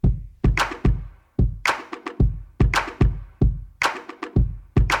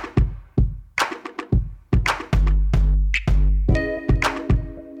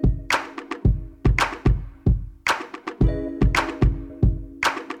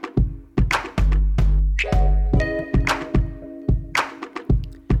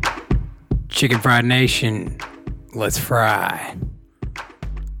Chicken Fried Nation, let's fry.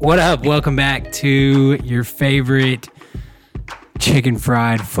 What up? Welcome back to your favorite Chicken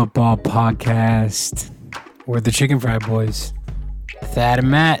Fried football podcast. We're the Chicken Fried Boys. Thad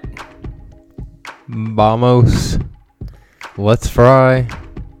and Matt. Vamos. Let's fry.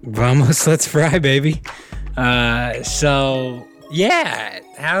 Vamos, let's fry, baby. So, yeah.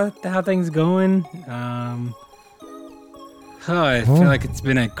 How things going? I feel like it's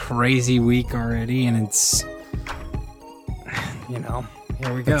been a crazy week already, and it's,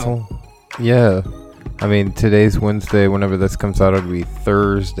 here we go. Yeah. I mean, today's Wednesday. Whenever this comes out, it'll be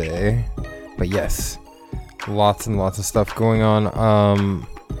Thursday. But yes, lots and lots of stuff going on. I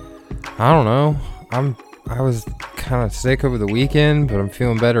don't know. I was kind of sick over the weekend, but I'm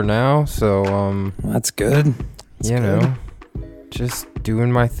feeling better now. So, that's good. Just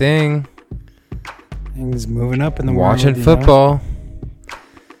doing my thing. Things moving up in the world. Watching football.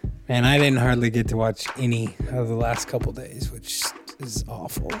 Man, I didn't hardly get to watch any of the last couple days, which is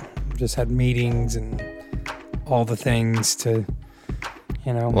awful. Just had meetings and all the things to,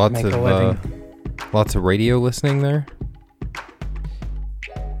 make a living. Lots of radio listening there?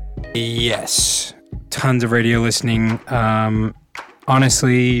 Yes. Tons of radio listening.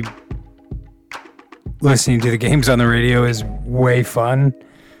 Honestly, listening to the games on the radio is way fun.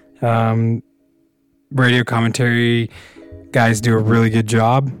 Radio commentary guys do a really good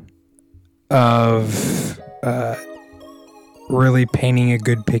job of really painting a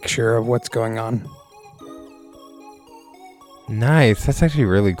good picture of what's going on. Nice. That's actually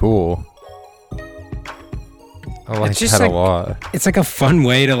really cool. I like that a lot. It's like a fun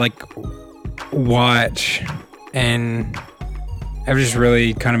way to watch, and I've just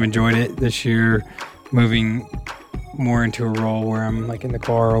really kind of enjoyed it this year, moving more into a role where I'm in the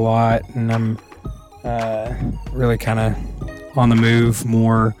car a lot, and I'm really kind of on the move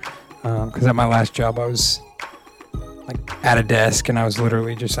more, because at my last job I was at a desk, and I was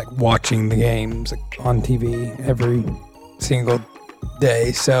literally just watching the games on TV every single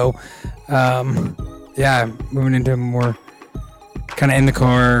day. So moving into more kind of in the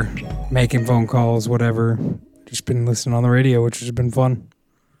car, making phone calls, whatever. Just been listening on the radio, which has been fun.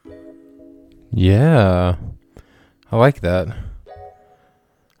 Yeah, I like that.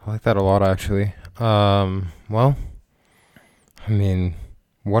 I like that a lot, actually. Well, I mean,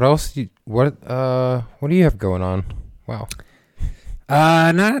 what else? What do you have going on? Wow.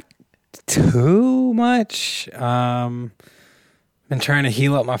 Not too much. Been trying to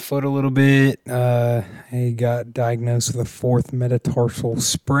heal up my foot a little bit. I got diagnosed with a fourth metatarsal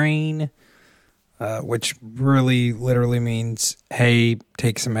sprain, which really literally means, hey,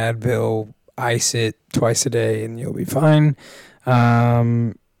 take some Advil, ice it twice a day, and you'll be fine.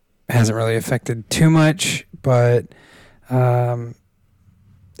 Hasn't really affected too much, but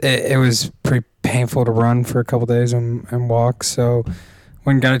it was pretty painful to run for a couple days and walk. So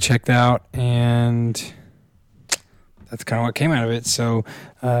went and got it checked out, and that's kind of what came out of it. So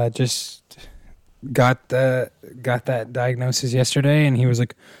just got that diagnosis yesterday, and he was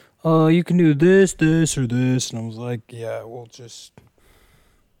like, "Oh, you can do this, or this," and I was like, "Yeah, we'll just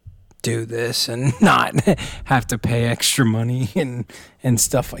do this and not have to pay extra money and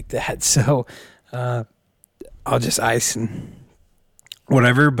stuff like that." So I'll just ice and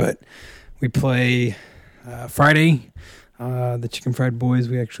whatever. But we play Friday. The Chicken Fried Boys,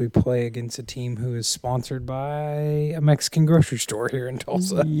 we actually play against a team who is sponsored by a Mexican grocery store here in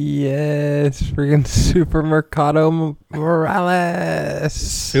Tulsa. Yes, freaking Supermercado Morales.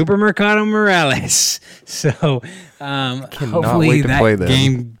 Supermercado Morales. So hopefully that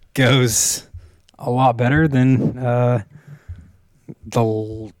game goes a lot better than the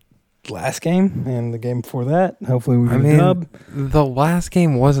last game and the game before that. Hopefully we win the dub. The last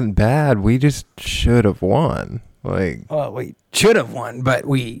game wasn't bad. We just should have won. We should have won, but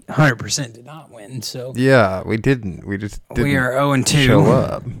we 100% did not win. So yeah, we didn't. We just didn't. We are 0-2. Show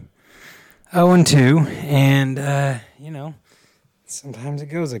up. 0-2, and sometimes it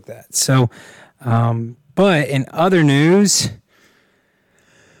goes like that. So, but in other news,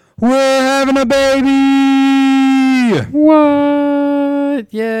 we're having a baby.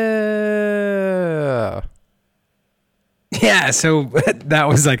 What? Yeah. Yeah, so that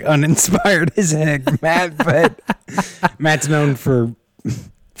was uninspired as heck, Matt, but Matt's known for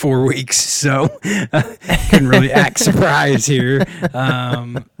 4 weeks, so couldn't really act surprised here.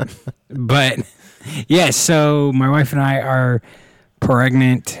 But yeah, so my wife and I are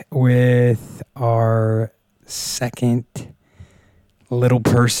pregnant with our second little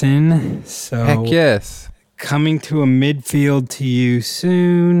person. So heck yes. Coming to a midfield to you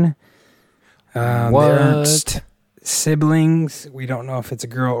soon. The What? Ernst siblings. We don't know if it's a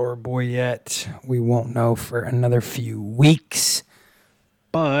girl or a boy yet. We won't know for another few weeks.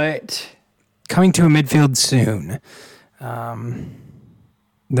 But coming to a midfield soon.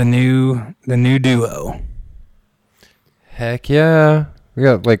 The new duo. Heck yeah. We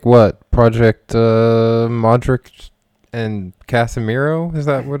got like what? Project Modric and Casemiro? Is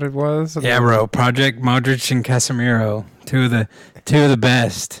that what it was? Yeah, bro. Project Modric and Casemiro. Two of the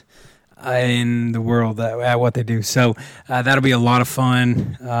best in the world at what they do. So that'll be a lot of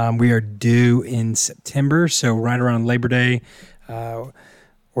fun. We are due in September, so right around Labor Day.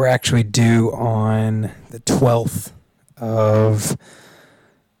 We're actually due on the 12th of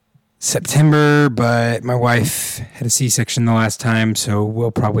September, but my wife had a C-section the last time, so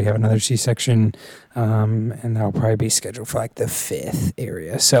we'll probably have another C-section, and that'll probably be scheduled for like the 5th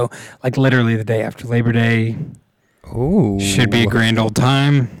area. So like literally the day after Labor Day. Ooh. Should be a grand old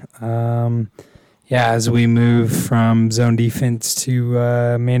time. As we move from zone defense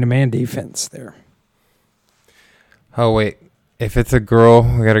to man-to-man defense there. Oh, wait. If it's a girl,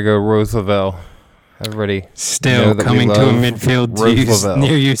 we got to go Rose Lavelle. Everybody still coming to a midfield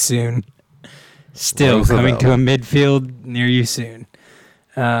near you soon. Still Rose coming Lavelle. to a midfield near you soon.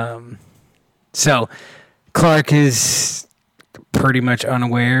 So Clark is pretty much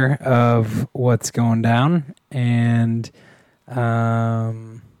unaware of what's going down, and but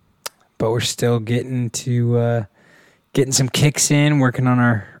we're still getting some kicks in, working on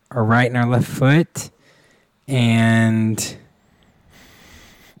our right and our left foot, and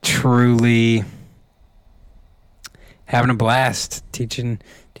truly having a blast teaching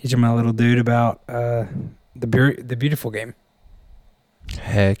my little dude about the beautiful game.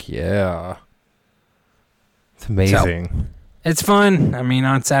 Heck yeah. It's amazing. So, it's fun. I mean,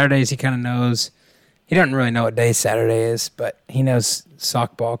 on Saturdays he kind of knows. He doesn't really know what day Saturday is, but he knows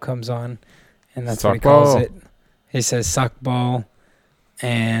sock ball comes on, and that's what he calls it. He says sock ball,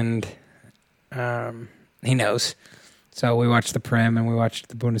 and he knows. So we watch the Prem and we watch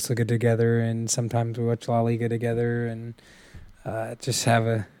the Bundesliga together, and sometimes we watch La Liga together, and just have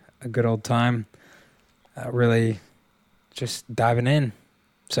a good old time. Really just diving in.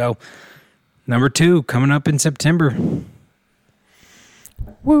 So number 2 coming up in September.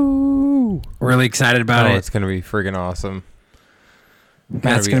 Woo! Really excited about it. It's going to be friggin' awesome.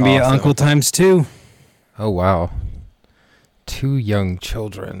 Matt's going to be awesome. Uncle times 2. Oh, wow. 2 young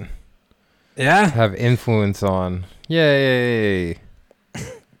children. Yeah. Have influence on. Yay!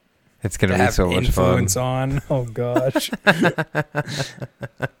 It's going to be so much fun. Influence on. Oh, gosh.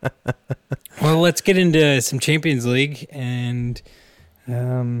 Well, let's get into some Champions League and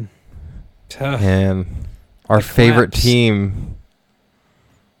And our favorite team.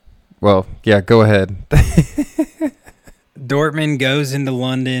 Well, yeah, go ahead. Dortmund goes into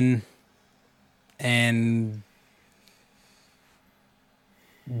London and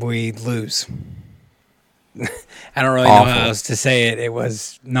we lose. I don't really know how else to say it. It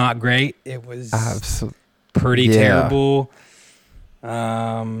was not great. It was pretty terrible.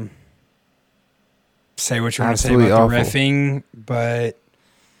 Say what you want to say about the reffing, but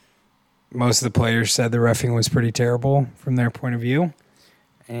most of the players said the reffing was pretty terrible from their point of view.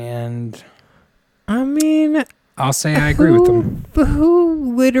 And I mean, I'll say I agree with them.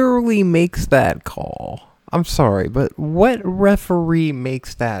 Who literally makes that call? I'm sorry, but what referee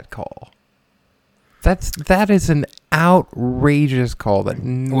makes that call? That is an outrageous call.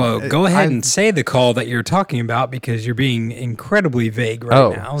 Well, go ahead and say the call that you're talking about, because you're being incredibly vague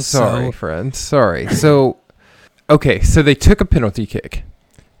right now. Sorry, friend. Sorry. So, okay, so they took a penalty kick,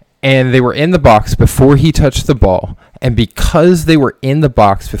 and they were in the box before he touched the ball. And because they were in the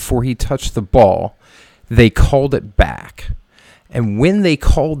box before he touched the ball, they called it back. And when they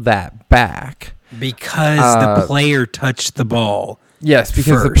called that back... Because the player touched the ball. Yes,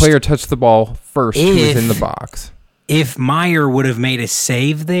 because the player touched the ball first. He was in the box. If Meyer would have made a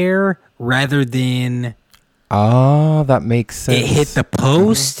save there rather than... that makes sense. It hit the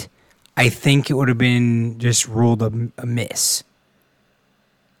post, I think it would have been just ruled a miss.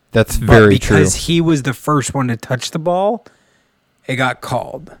 That's very true. Because he was the first one to touch the ball, it got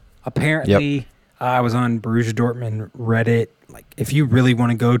called. Apparently, I was on Borussia Dortmund Reddit. Like, if you really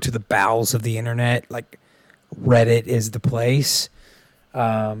want to go to the bowels of the internet, like, Reddit is the place.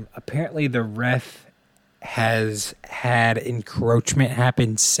 Apparently, the ref has had encroachment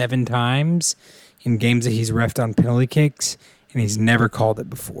happen 7 times in games that he's reffed on penalty kicks, and he's never called it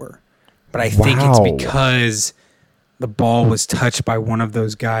before. But I think it's because the ball was touched by one of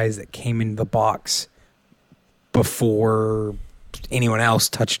those guys that came into the box before anyone else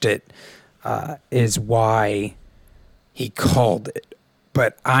touched it, is why he called it.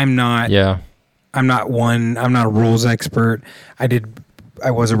 But I'm not I'm not a rules expert.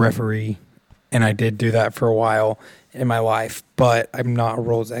 I was a referee, and I did do that for a while in my life, but I'm not a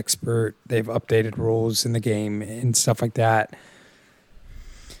rules expert. They've updated rules in the game and stuff like that.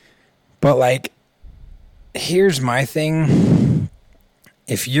 But, like, here's my thing.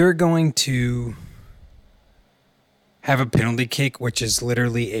 If you're going to have a penalty kick, which is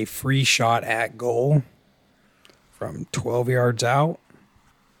literally a free shot at goal from 12 yards out,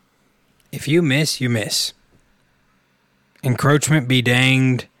 if you miss, you miss. Encroachment be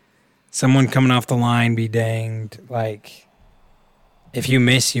danged. Someone coming off the line be danged. Like, if you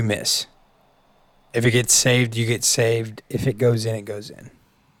miss, you miss. If it gets saved, you get saved. If it goes in, it goes in.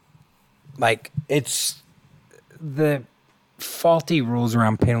 Like, it's the faulty rules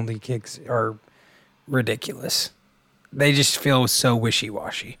around penalty kicks are ridiculous. They just feel so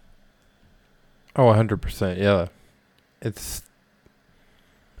wishy-washy. Oh, 100%. Yeah.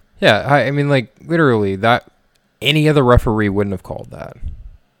 I mean, like, literally, that any other referee wouldn't have called that.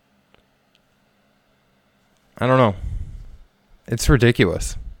 I don't know. It's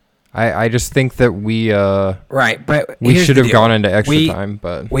ridiculous. I just think that we right, but we should have gone into extra time,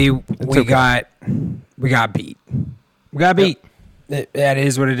 but we okay. got beat. We got beat. Yep. That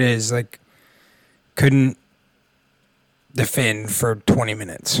is what it is. Like, couldn't defend for 20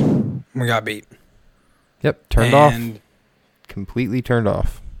 minutes. We got beat. Yep, turned off. Completely turned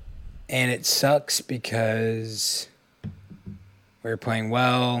off. And it sucks because we were playing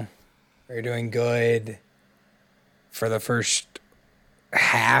well. We were doing good. For the first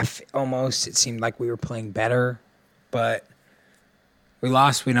half, almost, it seemed like we were playing better. But we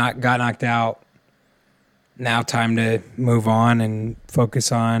lost. We got knocked out. Now time to move on and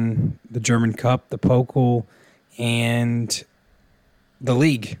focus on the German Cup, the Pokal, and the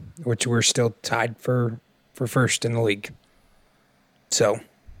league, which we're still tied for first in the league. So,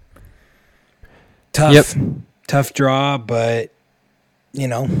 tough draw, but, you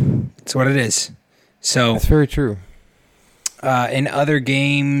know, it's what it is. So that's very true. In other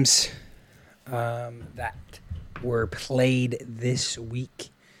games that were played this week,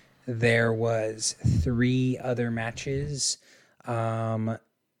 there was 3 other matches. Benfica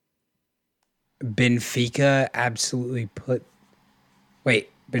absolutely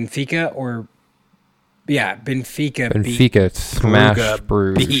Benfica Benfica smashed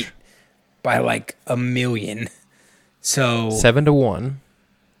Bruges. Beat by like a million. So 7-1.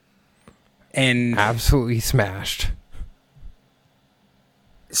 And absolutely smashed.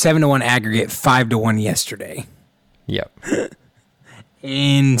 7-1 aggregate, 5-1 yesterday. Yep.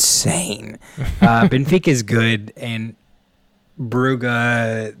 Insane. Benfica is good, and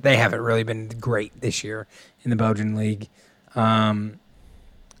Brugge, they haven't really been great this year in the Belgian league.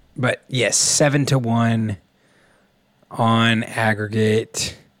 But yes, 7-1 on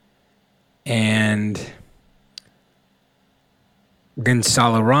aggregate, and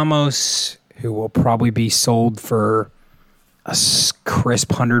Gonzalo Ramos, who will probably be sold for a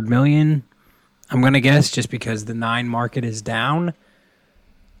crisp $100 million, I'm going to guess, just because the 9 market is down.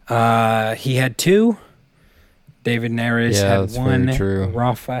 He had 2. David Neres had 1.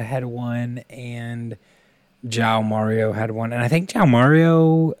 Rafa had 1. And João Mario had 1. And I think João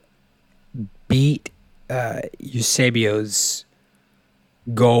Mario beat Eusebio's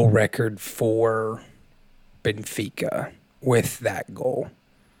goal record for Benfica with that goal.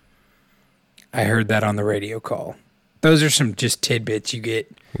 I heard that on the radio call. Those are some just tidbits you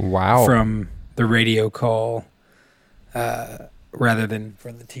get from the radio call rather than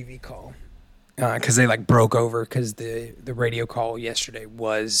from the TV call. Because they like broke over because the radio call yesterday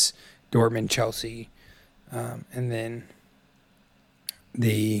was Dortmund-Chelsea. And then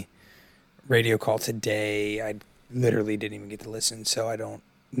the radio call today, I literally didn't even get to listen, so I don't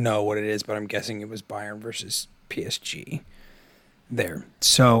know what it is, but I'm guessing it was Bayern versus PSG there.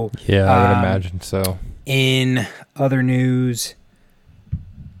 So yeah, I would imagine so. In other news,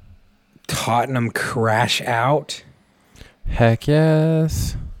 Tottenham crash out. Heck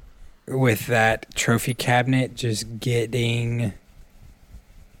yes. With that trophy cabinet just getting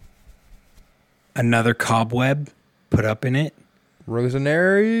another cobweb put up in it.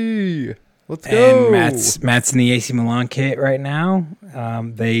 Rosaneri. Let's go. And Matt's in the AC Milan kit right now.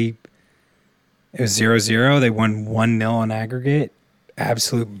 It was 0-0. They won 1-0 on aggregate.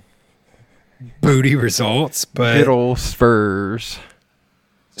 Absolute booty results, but good old Spurs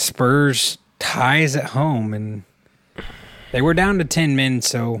ties at home, and they were down to 10 men,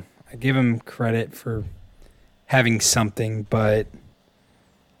 so I give them credit for having something, but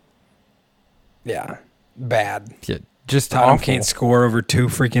yeah, bad. Yeah, just Tottenham awful. can't score over 2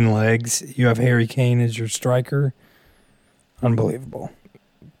 freaking legs. You have Harry Kane as your striker. Unbelievable.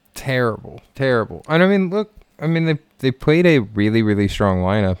 terrible. And I mean, look, they played a really, really strong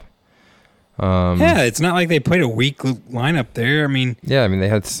lineup. Yeah, it's not like they played a weak lineup there. I mean, they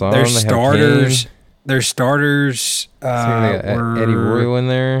had Son, their they starters. Had Their starters they got were Eddie Royal in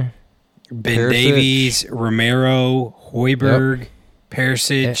there, Ben Perisic. Davies, Romero, Højbjerg,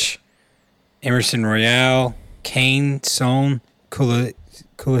 Perisic, Emerson Royale, Kane, Son,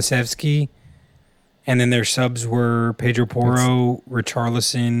 Kulusevski, and then their subs were Pedro Porro,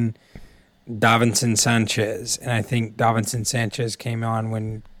 Richarlison, Davinson Sanchez, and I think Davinson Sanchez came on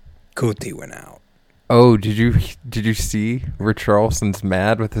when Kuti went out. Oh, did you see Richarlison's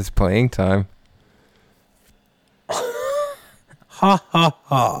mad with his playing time? Ha ha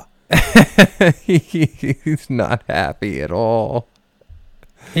ha. He's not happy at all.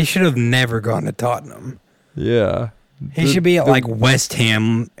 He should have never gone to Tottenham. Yeah. He should be at like West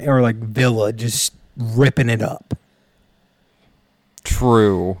Ham or like Villa, just ripping it up.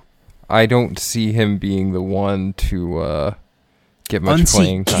 True. I don't see him being the one to get much Unseat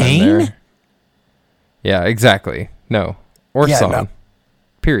playing time Kane? there. Yeah, exactly. No. Or Yeah, Son. no.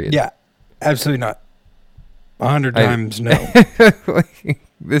 Period. Yeah, absolutely not. 100 times no.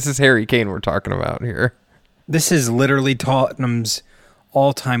 This is Harry Kane we're talking about here. This is literally Tottenham's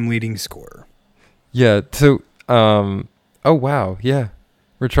all-time leading scorer. Yeah, so, oh wow, yeah.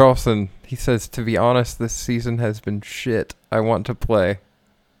 Richarlison, he says, to be honest, this season has been shit. I want to play.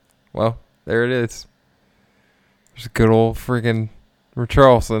 Well, there it is. There's a good old friggin'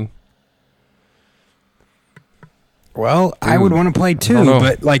 Richarlison. Well, Dude, I would want to play too,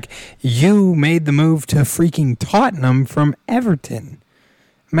 but like you made the move to freaking Tottenham from Everton.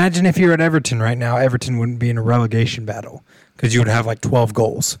 Imagine if you're at Everton right now, Everton wouldn't be in a relegation battle because you would have like 12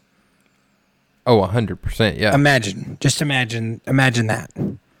 goals. Oh, 100%, yeah. Imagine that.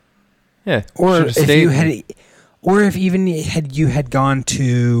 Yeah. Or if you had gone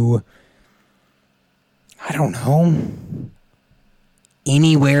to, I don't know,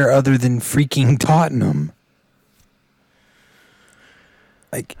 anywhere other than freaking Tottenham.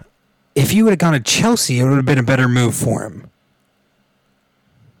 Like, if you would have gone to Chelsea, it would have been a better move for him.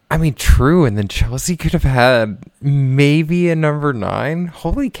 I mean, true, and then Chelsea could have had maybe a number 9.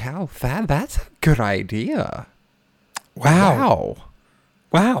 Holy cow, that's a good idea. Wow.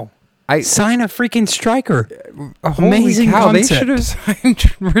 Sign a freaking striker. Amazing Amazing cow, concept. They should have signed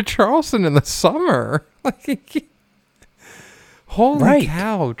Richarlison in the summer. Holy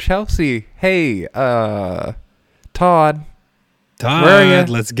cow, Chelsea. Hey, Todd. Where are ya?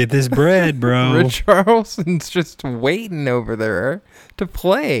 Let's get this bread, bro. Richarlison's just waiting over there to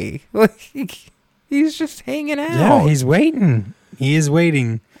play. He's just hanging out. Yeah, he's waiting. He is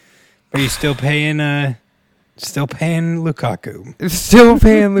waiting. But he's still paying Lukaku. Still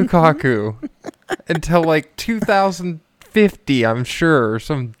paying Lukaku until like 2050, I'm sure.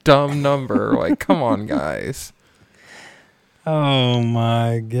 Some dumb number. Like, come on, guys. Oh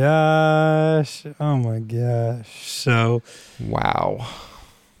my gosh. So, wow.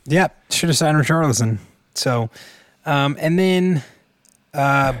 Yep, should have signed Richarlison. So, and then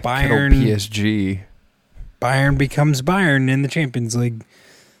Bayern PSG. Bayern becomes Bayern in the Champions League.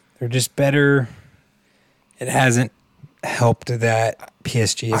 They're just better. It hasn't helped that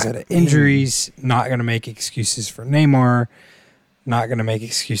PSG has had injuries. Not going to make excuses for Neymar. Not going to make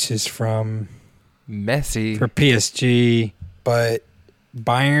excuses from Messi for PSG. But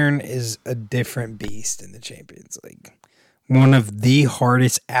Bayern is a different beast in the Champions League. One of the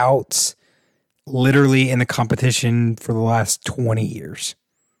hardest outs, literally in the competition for the last 20 years.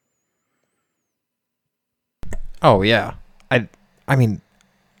 Oh yeah, I mean,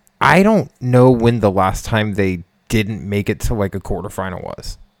 I don't know when the last time they didn't make it to like a quarterfinal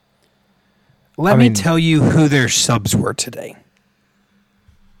was. Let me tell you who their subs were today.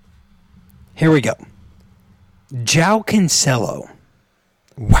 Here we go. João Cancelo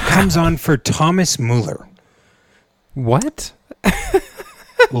comes on for Thomas Muller. What?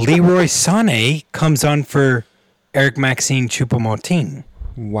 Leroy Sané comes on for Eric Maxime Choupo-Moting.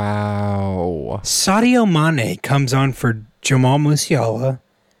 Wow. Sadio Mane comes on for Jamal Musiala.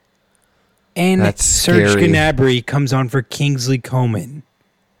 And That's Serge scary. Gnabry comes on for Kingsley Coman.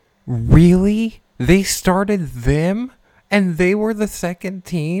 Really? They started them and they were the second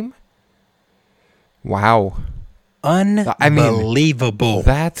team? Wow. Unbelievable.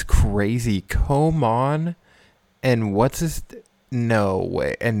 That's crazy. Coman and what's his... No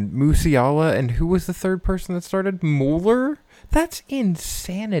way. And Musiala, and who was the third person that started? Mueller? That's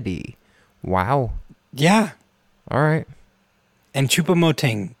insanity. Wow. Yeah. All right. And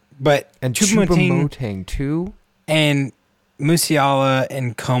Choupo-Moting. But And Choupo-Moting Choupo-Moting too? and Musiala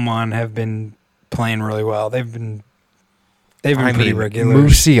and Coman have been playing really well. They've been They've been pretty regular.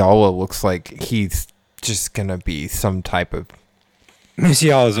 Musiala looks like he's just gonna be some type of.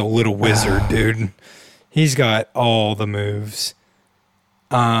 Musiala's a little wizard, dude. He's got all the moves.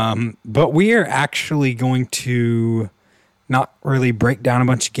 But we are actually going to not really break down a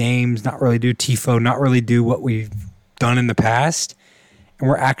bunch of games, not really do TIFO, not really do what we've done in the past. And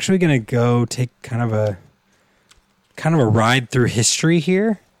we're actually going to go take kind of a ride through history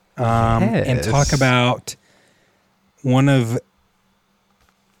here, and talk about one of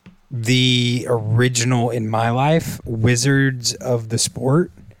the original, in my life, wizards of the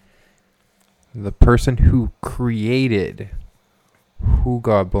sport. The person who created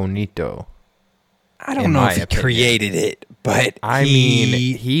Juga Bonito. I don't know if he created it, but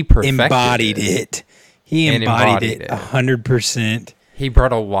he perfected embodied it. He embodied it 100%. He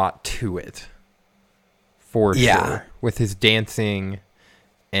brought a lot to it. For sure. With his dancing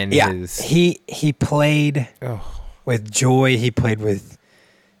and his... He played with joy. He played with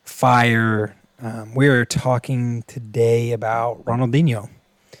fire. We were talking today about Ronaldinho.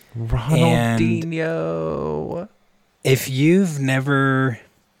 Ronaldinho. If you've never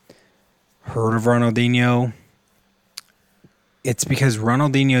heard of Ronaldinho, it's because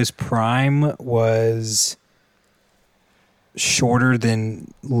Ronaldinho's prime was shorter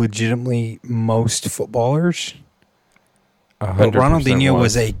than legitimately most footballers. But Ronaldinho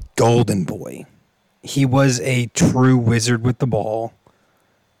was a golden boy. He was a true wizard with the ball,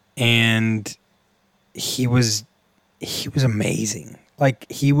 and he was amazing.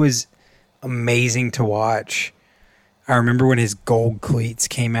 Like, he was amazing to watch. I remember when his gold cleats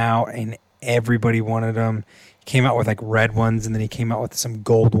came out and everybody wanted them. He came out with like red ones, and then he came out with some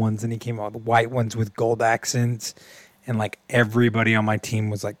gold ones, and he came out with white ones with gold accents. And like everybody on my team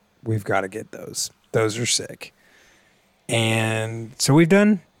was like, we've got to get those. Those are sick. And so we've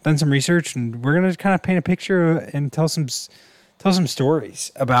done some research, and we're going to kind of paint a picture and tell some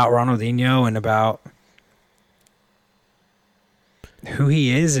stories about Ronaldinho and about who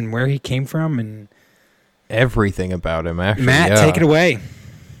he is and where he came from and everything about him, actually. Matt, take it away.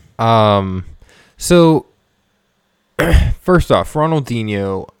 So first off,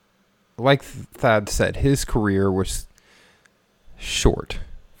 Ronaldinho, like Thad said, his career was short,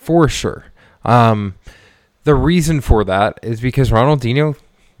 for sure. The reason for that is because Ronaldinho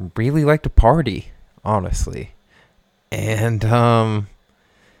really liked to party, honestly. And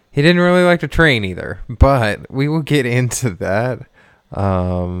he didn't really like to train either. But we will get into that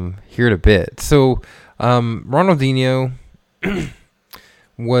here in a bit. So Ronaldinho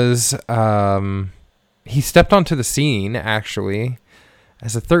was... he stepped onto the scene, actually,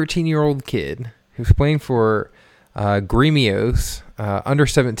 as a 13-year-old kid who was playing for Grêmio's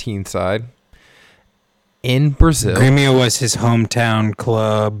under-17 side in Brazil. Grêmio was his hometown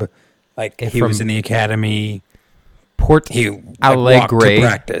club. Like, he was in the academy. Porto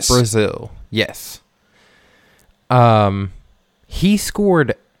Alegre, Brazil. Yes. He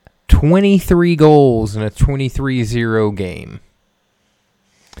scored 23 goals in a 23-0 game.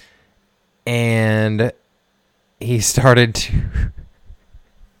 And he started to...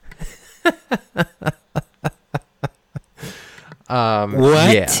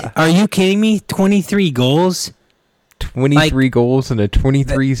 what? Yeah. Are you kidding me? 23 goals? 23 goals in a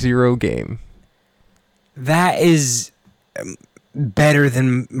 23-0 game. That is better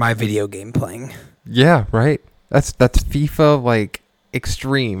than my video game playing. Yeah, right? That's FIFA, like,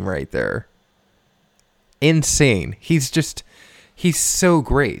 extreme right there. Insane. He's so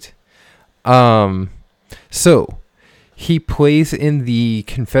great. So he plays in the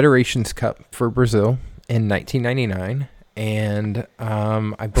Confederations Cup for Brazil in 1999. And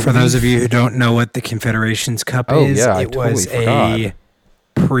I believe, for those of you who don't know what the Confederations Cup is, it was a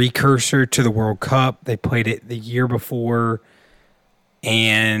precursor to the World Cup. They played it the year before,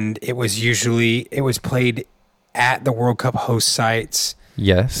 and it was played at the World Cup host sites.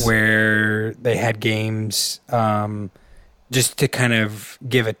 Yes, where they had games just to kind of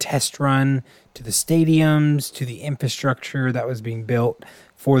give a test run to the stadiums, to the infrastructure that was being built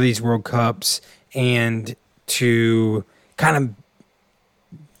for these World Cups, and to kind of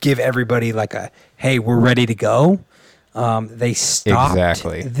give everybody like a, hey, we're ready to go. They stopped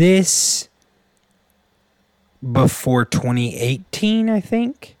this before 2018, I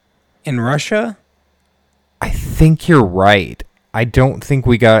think, in Russia. I think you're right. I don't think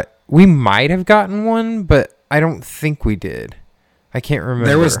we might have gotten one, but I don't think we did. I can't remember.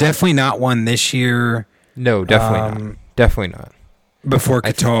 There was definitely not one this year. No, definitely not. Definitely not. Before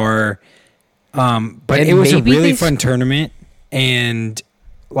Qatar. But it was a really fun tournament, and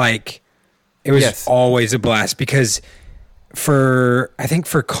like it was always a blast because for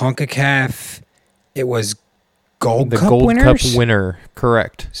CONCACAF it was Gold The Cup Gold winners? Cup winner,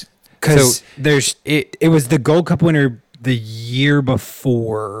 correct. Because So- it was the Gold Cup winner the year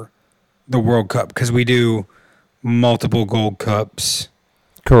before the World Cup, because we do multiple Gold Cups.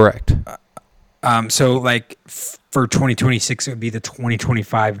 Correct. So like for 2026, it would be the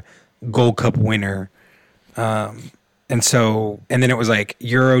 2025 Gold Cup winner. And then it was like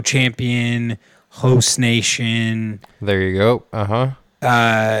Euro champion, host nation, There you go.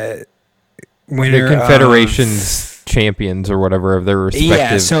 winner The Confederations champions or whatever of their respective.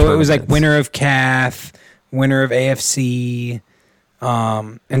 Yeah, so it was like tournaments. winner of CAF, winner of AFC,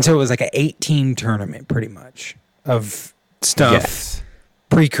 and so it was like an 8-team tournament, pretty much, of stuff. Yes.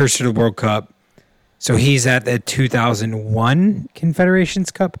 Precursor to the World Cup. So he's at the 2001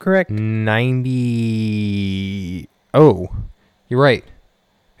 Confederations Cup, correct? 90. Oh, you're right.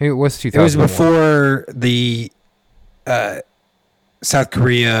 Maybe it was 2000. It was before the South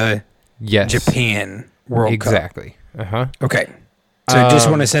Korea, Yes. Japan World Cup. Exactly. Okay. So I just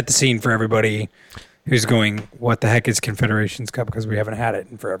want to set the scene for everybody who's going, what the heck is Confederations Cup? Because we haven't had it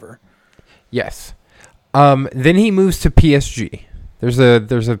in forever. Yes. Then he moves to PSG. There's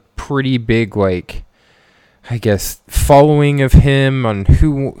a pretty big, like, I guess, following of him on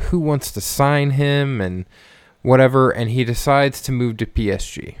who wants to sign him and whatever, and he decides to move to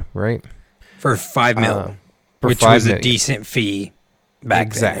PSG, right? For $5 million, for which $5 was million. a decent fee back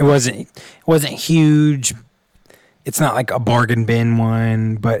Exactly. then. It wasn't huge. It's not like a bargain bin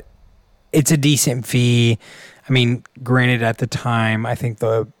one, but it's a decent fee. I mean, granted, at the time, I think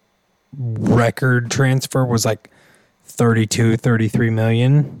the record transfer was like 33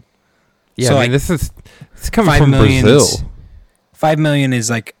 million. Yeah, So, I like, mean, it's coming 5 from million Brazil. 5 million is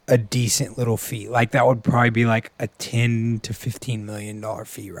like a decent little fee. Like that would probably be like a $10 to $15 million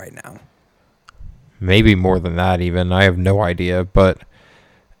fee right now. Maybe more than that even. I have no idea, but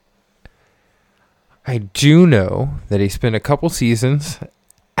I do know that he spent a couple seasons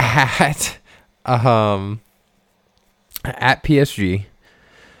at PSG,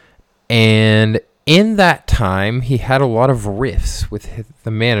 and in that time he had a lot of rifts with the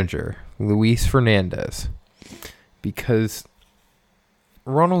manager, Luis Fernandez, because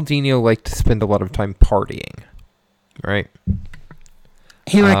Ronaldinho liked to spend a lot of time partying, right?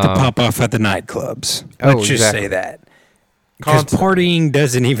 He liked to pop off at the nightclubs. Let's just exactly. say that. Because Constantly. partying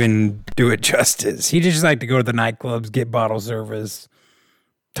doesn't even do it justice. He just like to go to the nightclubs, get bottle service,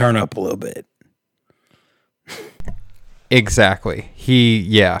 turn up a little bit. Exactly.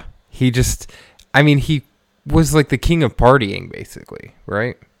 He was like the king of partying, basically,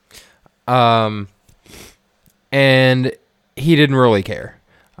 right? And he didn't really care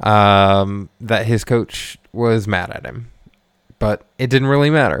that his coach was mad at him, but it didn't really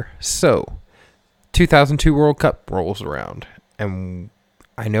matter. So 2002 World Cup rolls around, and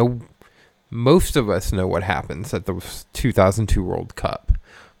I know most of us know what happens at the 2002 World Cup,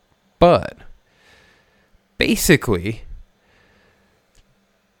 but basically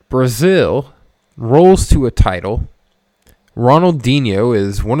Brazil rolls to a title. Ronaldinho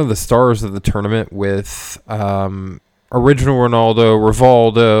is one of the stars of the tournament with original Ronaldo,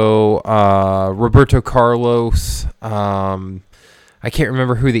 Rivaldo, Roberto Carlos. I can't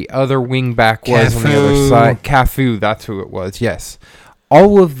remember who the other wing back was on the other side. Cafu, that's who it was, yes.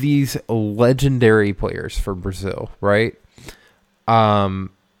 All of these legendary players for Brazil, right? And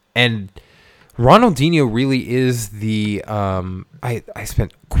Ronaldinho really is the... I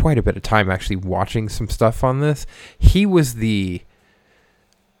spent quite a bit of time actually watching some stuff on this. He's the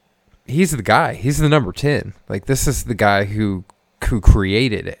guy. He's the number 10. Like, this is the guy who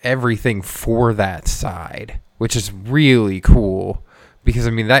created everything for that side, which is really cool. Because,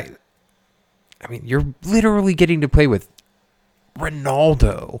 you're literally getting to play with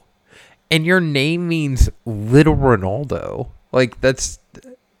Ronaldo. And your name means Little Ronaldo. Like,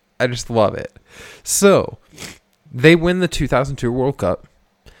 I just love it. So, they win the 2002 World Cup.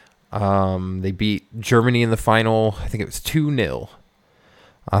 They beat Germany in the final. I think it was 2-0.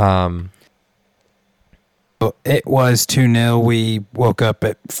 It was 2-0. We woke up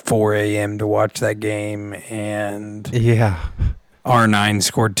at 4 a.m. to watch that game, and Yeah. R9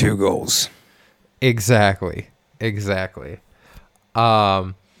 scored 2 goals. Exactly.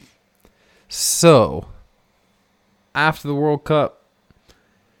 So, after the World Cup,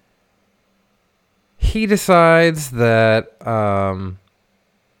 he decides that,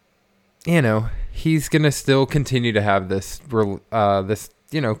 he's going to still continue to have this,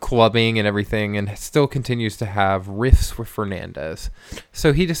 clubbing and everything, and still continues to have riffs with Fernandez.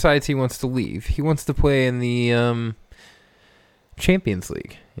 So he decides he wants to leave. He wants to play in the Champions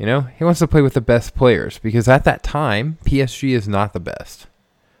League. He wants to play with the best players, because at that time, PSG is not the best.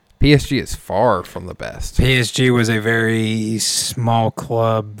 PSG is far from the best. PSG was a very small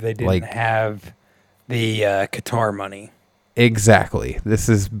club. They didn't have the Qatar money. Exactly. This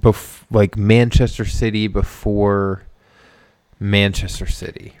is like Manchester City before Manchester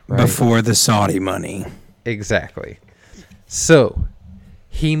City, right? Before the Saudi money. Exactly. So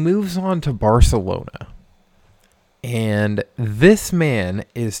he moves on to Barcelona, and this man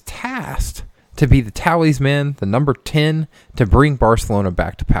is tasked to be the talisman, the number 10, to bring Barcelona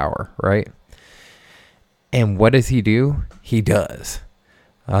back to power, right? And what does he do? He does.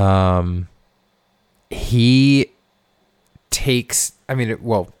 He takes,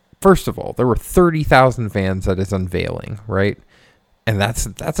 first of all, there were 30,000 fans at his unveiling, right? And that's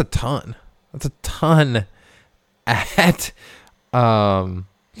a ton. That's a ton at, wow,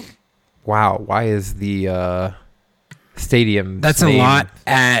 why is the stadium? That's a lot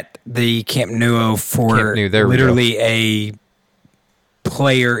at the Camp Nou for literally a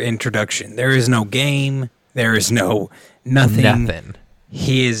player introduction. There is no game. There is nothing.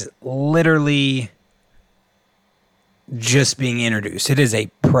 He is literally just being introduced. It is a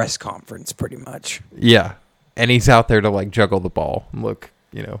press conference, pretty much. Yeah, and he's out there to like juggle the ball, and look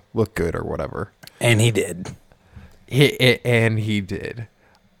good or whatever. And he did. He did.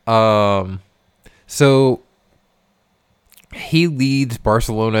 So he leads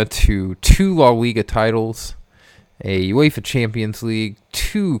Barcelona to 2 La Liga titles, a UEFA Champions League,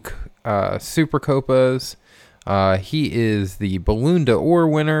 2 Supercopas. He is the Ballon d'Or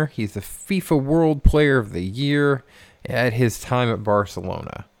winner. He's the FIFA World Player of the Year at his time at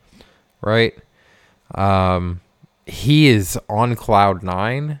Barcelona, right? He is on cloud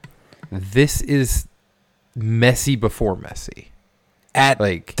 9. This is Messi before Messi. At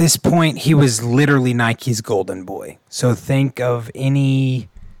this point, he was literally Nike's golden boy. So think of any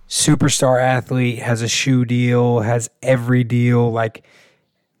superstar athlete, has a shoe deal, has every deal,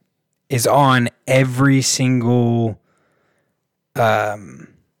 is on every single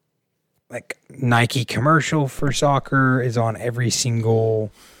Nike commercial for soccer, is on every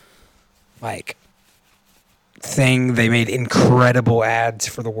single thing. They made incredible ads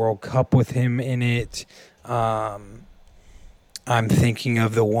for the World Cup with him in it. I'm thinking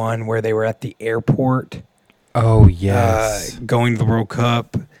of the one where they were at the airport. Oh, yes. Going to the World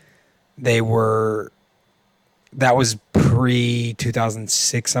Cup. That was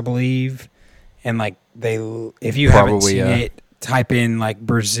pre-2006, I believe. And if you haven't seen it, type in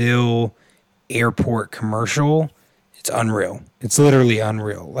Brazil airport commercial. It's unreal. It's literally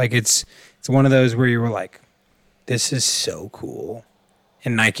unreal. It's one of those where you were like, this is so cool.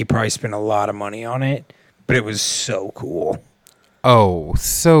 And Nike probably spent a lot of money on it, but it was so cool. Oh,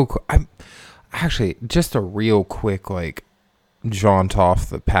 so cool. I'm actually just a real quick jaunt off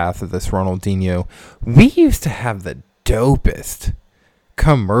the path of this Ronaldinho. We used to have the dopest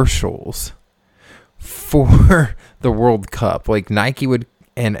commercials for the World Cup. Nike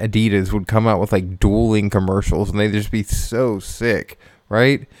and Adidas would come out with dueling commercials, and they'd just be so sick,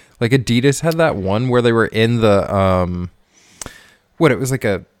 right? Adidas had that one where they were in the it was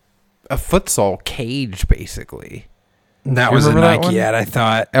a futsal cage basically. That was a Nike ad, I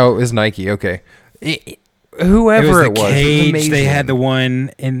thought. Oh, it was Nike. Okay. Whoever it was, cage. It was they had the one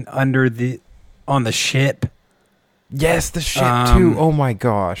on the ship. Yes, the ship too. Oh my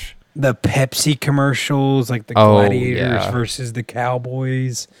gosh. The Pepsi commercials, the Gladiators versus the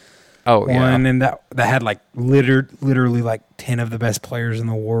Cowboys. Oh yeah. One, and that had literally 10 of the best players in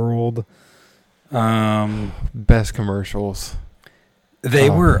the world. Best commercials. They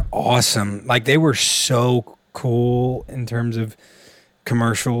were awesome. They were so cool in terms of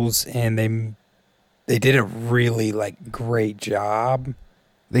commercials, and they did a really great job.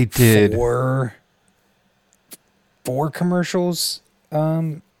 They did for commercials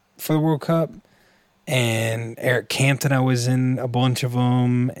for the World Cup, and Eric Cantona was in a bunch of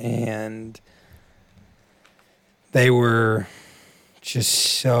them, and they were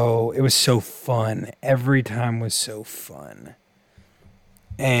just it was so fun. Every time was so fun.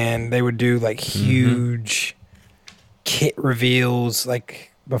 And they would do huge kit reveals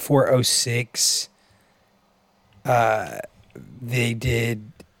before 06. They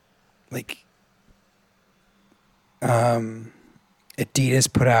did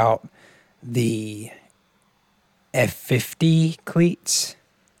Adidas put out the F50 cleats,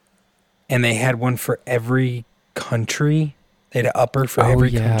 and they had one for every country. They had an upper for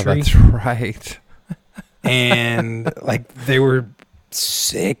every country. That's right. And they were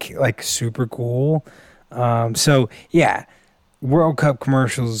sick, super cool. So yeah, World Cup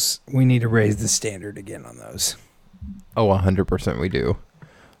commercials, we need to raise the standard again on those. Oh, 100% we do.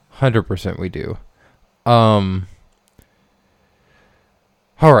 100% we do.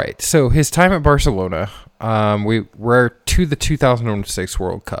 All right. So his time at Barcelona, we're to the 2006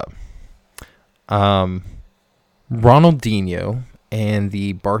 World Cup. Ronaldinho and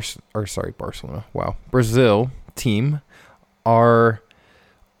the Barcelona. Wow, Brazil team are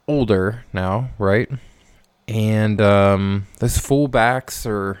older now, right? And those fullbacks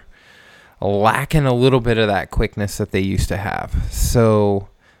are lacking a little bit of that quickness that they used to have. So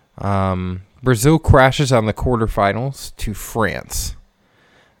Brazil crashes on the quarterfinals to France.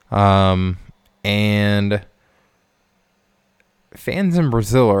 And fans in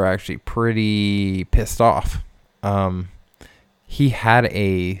Brazil are actually pretty pissed off. He had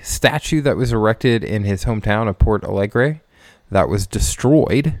a statue that was erected in his hometown of Porto Alegre that was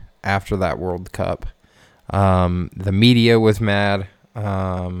destroyed after that World Cup. The media was mad.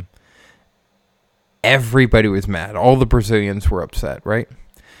 Everybody was mad. All the Brazilians were upset, right?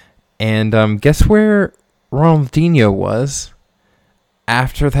 And guess where Ronaldinho was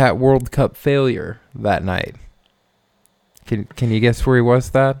after that World Cup failure that night? Can you guess where he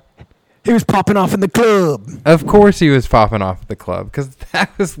was that? He was popping off in the club. Of course he was popping off at the club, because that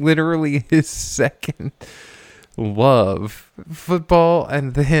was literally his second love. Football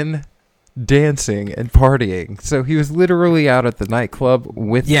and then dancing and partying. So he was literally out at the nightclub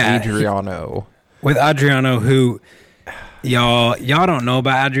with Adriano. With Adriano, who y'all don't know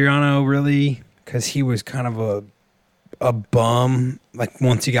about Adriano really, because he was kind of a bum, like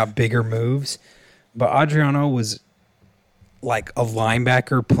once he got bigger moves. But Adriano was like a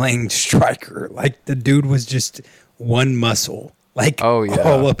linebacker playing striker. Like the dude was just one muscle, like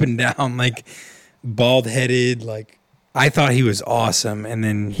all up and down, like bald headed. Like I thought he was awesome, and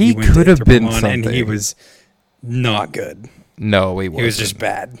then he could have been something, and he was not good. No, he wasn't. He was just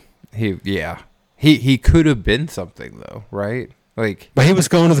bad. He could have been something though, right? Like, but he was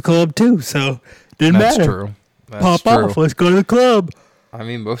going to the club too, so didn't matter. That's true. Pop off, let's go to the club. I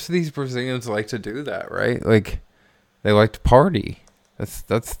mean, most of these Brazilians like to do that, right? Like, they like to party.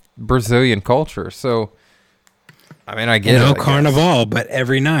 That's Brazilian culture. So, I mean, I get it. Carnival, but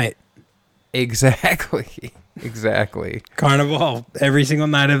every night. Exactly. Carnival every single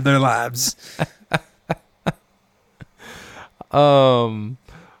night of their lives. All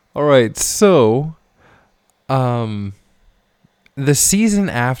right. So, the season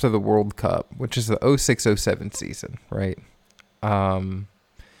after the World Cup, which is the 06-07 season, right?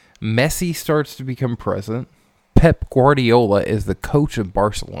 Messi starts to become president. Pep Guardiola is the coach of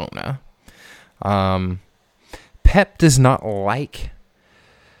Barcelona. Pep does not like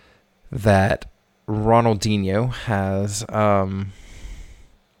that Ronaldinho has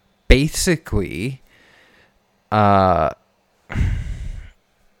basically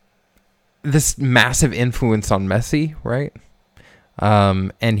this massive influence on Messi, right?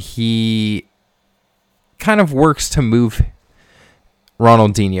 And he kind of works to move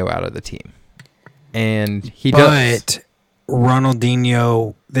Ronaldinho out of the team. And he does. But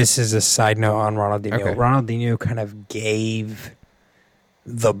Ronaldinho, this is a side note on Ronaldinho. Okay. Ronaldinho kind of gave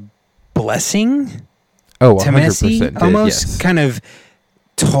the blessing to 100% Messi. Almost yes. Kind of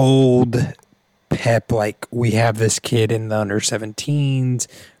told Pep, like, we have this kid in the under 17s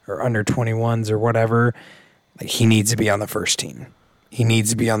or under 21s or whatever. Like, he needs to be on the first team. And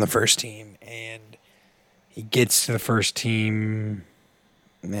he gets to the first team,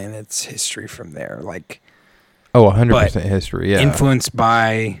 and it's history from there. Like, 100% history, yeah. Influenced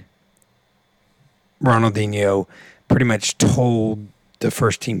by Ronaldinho, pretty much told the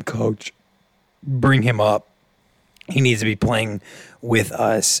first team coach, bring him up. He needs to be playing with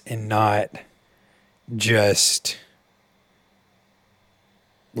us and not just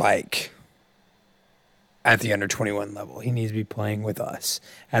like at the under 21 level. He needs to be playing with us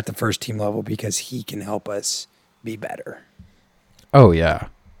at the first team level because he can help us be better. Oh, yeah.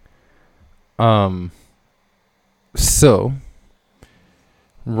 So,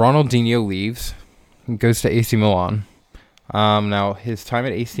 Ronaldinho leaves and goes to AC Milan. Now, his time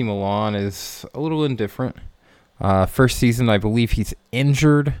at AC Milan is a little indifferent. First season, I believe he's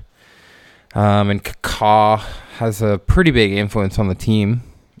injured. And Kaká has a pretty big influence on the team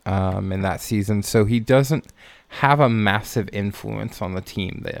in that season. So, he doesn't have a massive influence on the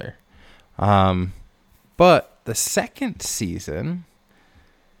team there. But the second season,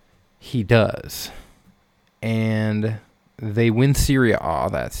 he does. And they win Serie A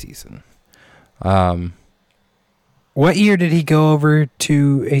that season. What year did he go over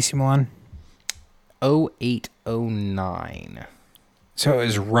to AC Milan? 08-09. So it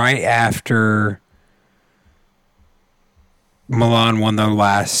was right after Milan won their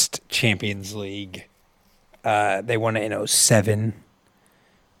last Champions League. They won it in 07.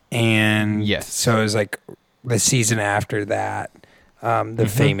 And yes. So it was like the season after that. The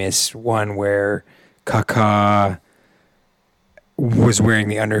famous one where Kaká was wearing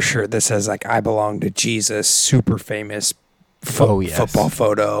the undershirt that says like "I belong to Jesus." Super famous football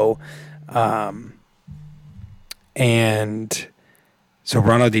photo. And so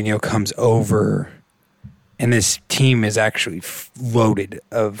Ronaldinho comes over, and this team is actually loaded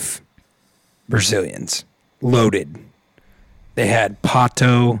of Brazilians. Loaded. They had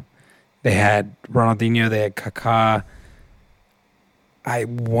Pato, they had Ronaldinho, they had Kaká. I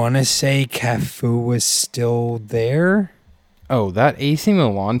want to say Cafu was still there. Oh, that AC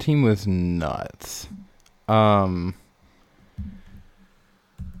Milan team was nuts.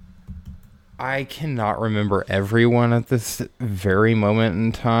 I cannot remember everyone at this very moment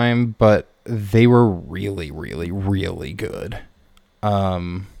in time, but they were really, really, really good.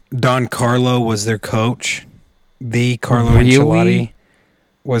 Don Carlo was their coach. The Carlo Ancelotti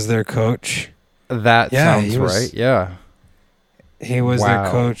was their coach. That sounds right. Yeah. He was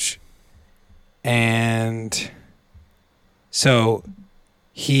their coach. And so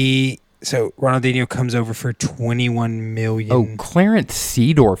Ronaldinho comes over for 21 million. Oh, Clarence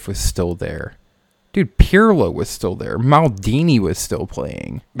Seedorf was still there. Dude, Pirlo was still there. Maldini was still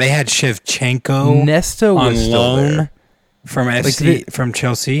playing. They had Shevchenko Nesta was still there. From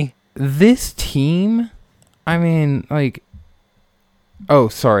Chelsea. This team, I mean, like, oh,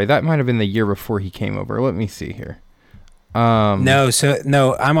 sorry, that might have been the year before he came over. Let me see here. I'm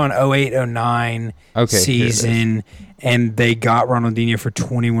on 08-09 season, and they got Ronaldinho for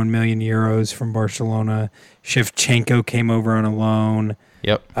 21 million euros from Barcelona. Shevchenko came over on a loan.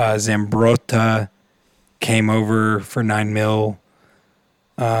 Yep. Zambrotta came over for 9 mil.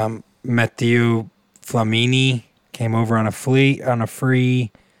 Matteo Flamini came over on a free.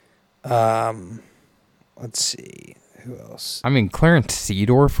 Let's see who else. I mean, Clarence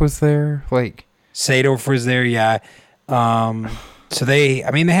Seedorf was there. Like Seedorf was there, yeah. So they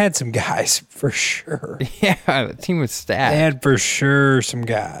had some guys for sure. Yeah, the team was stacked. They had for sure some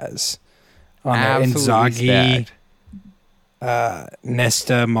guys on there. Inzaghi,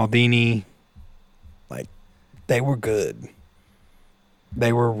 Nesta, Maldini. Like, they were good.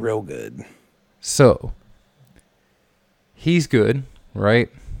 They were real good. So, he's good, right?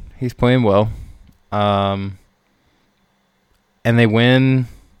 He's playing well. And they win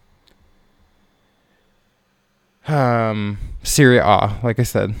Serie A, like I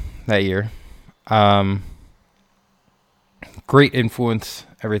said, that year. Great influence,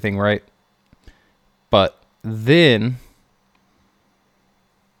 everything, right? But then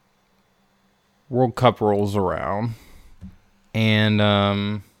World Cup rolls around, and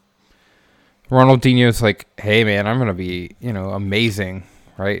Ronaldinho's like, hey, man, I'm going to be, amazing,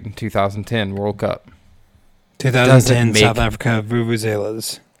 right, in 2010 World Cup. 2010 South Africa,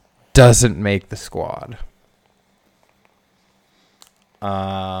 Vuvuzelas. Doesn't make the squad.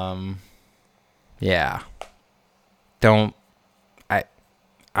 Yeah.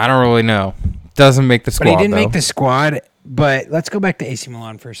 I don't really know. Doesn't make the squad, But he didn't make the squad, but let's go back to AC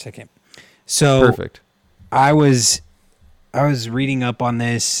Milan for a second. So perfect. I was reading up on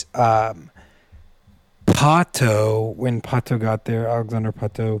this. Pato, when Pato got there, Alexander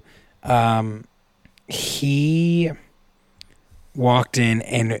Pato, he walked in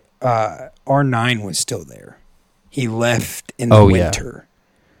and R9 was still there. He left in the winter.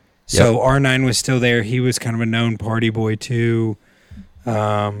 Yeah. So R9 was still there. He was kind of a known party boy too.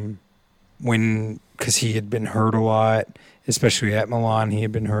 Because he had been hurt a lot, especially at Milan, he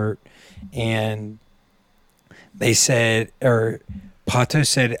had been hurt. And they said, or Pato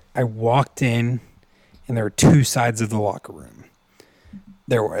said, I walked in and there were two sides of the locker room.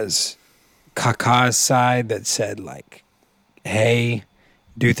 There was Kaká's side that said, like, hey,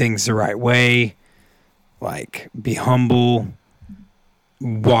 do things the right way, like, be humble,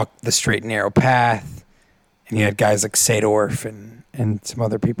 walk the straight and narrow path. And you had guys like Seedorf and some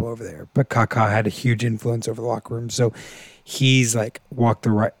other people over there. But Kaká had a huge influence over the locker room. So he's like, walk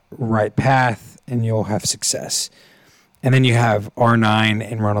the right path and you'll have success. And then you have R9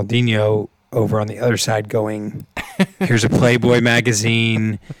 and Ronaldinho over on the other side going, here's a Playboy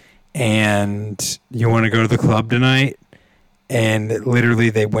magazine and you want to go to the club tonight? And literally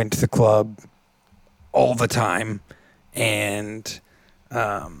they went to the club all the time. And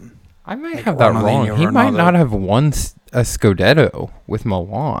I might have that wrong. He might not have won a Scudetto with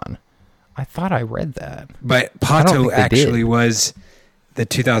Milan. I thought I read that. But Pato actually was the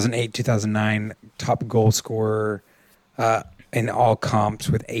 2008-2009 top goal scorer in all comps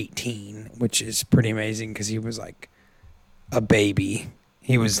with 18, which is pretty amazing because he was like a baby.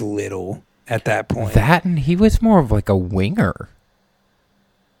 He was little at that point. That, and he was more of like a winger.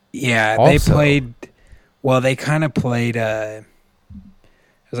 Yeah, also. They kind of played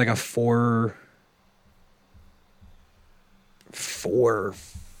was like a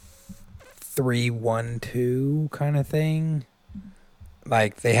 4-4-3-1-2 kind of thing.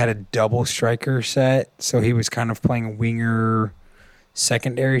 Like they had a double striker set, so he was kind of playing winger,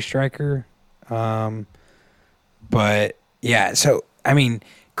 secondary striker. But yeah, so I mean,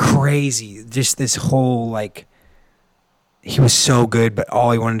 crazy. Just this whole like, he was so good, but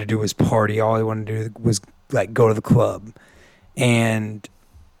all he wanted to do was party. All he wanted to do was like go to the club, and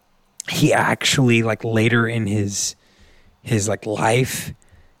he actually like later in his like life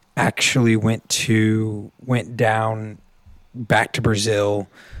actually went down back to Brazil,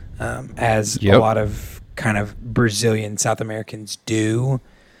 as a lot of kind of Brazilian South Americans do,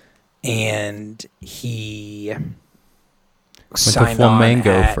 and he signed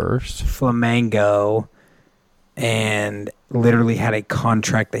Flamengo on first. Flamengo, and literally had a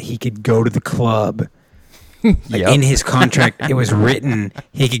contract that he could go to the club. Like in his contract, it was written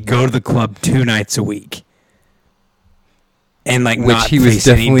he could go to the club 2 nights a week. And like, which not he was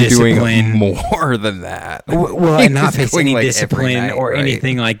definitely doing more than that. Well, and not face any discipline or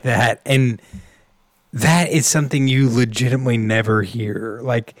anything like that. And that is something you legitimately never hear.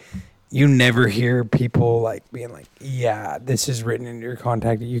 Like, you never hear people like being like, "Yeah, this is written in your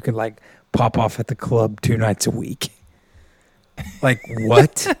contract that you could like pop off at the club 2 nights a week." Like,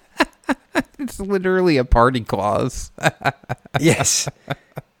 what? It's literally a party clause. Yes.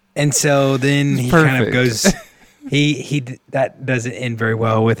 And so then he kind of goes. He that doesn't end very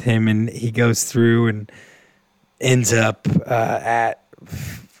well with him, and he goes through and ends up at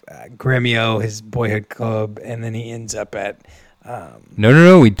Grêmio, his boyhood club, and then he ends up at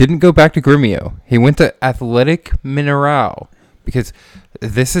No, he didn't go back to Grêmio. He went to Athletic Mineral, because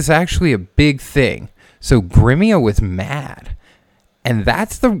this is actually a big thing. So Grêmio was mad, and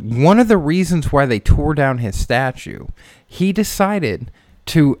that's one of the reasons why they tore down his statue. He decided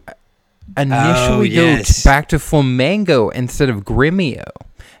to initially go back to Flamengo instead of Grêmio,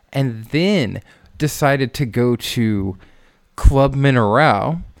 and then decided to go to Club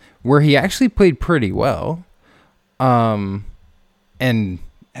Mineral, where he actually played pretty well. And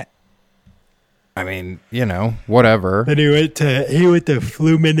I mean, whatever. Then he went to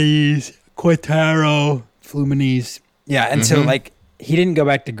Fluminense, Quintero, Fluminense. Yeah, and so like he didn't go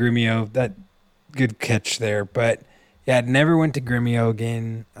back to Grêmio. That good catch there, but yeah, never went to Grêmio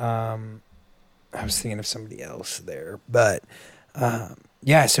again. I was thinking of somebody else there, but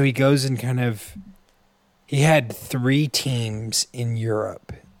yeah, so he goes and he had 3 teams in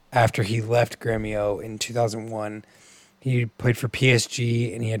Europe after he left Grêmio in 2001. He played for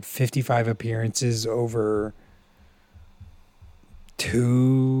PSG, and he had 55 appearances over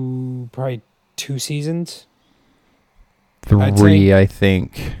probably 2 seasons. 3, I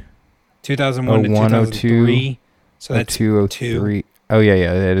think. 2001 to 2003. So that's 2. Oh,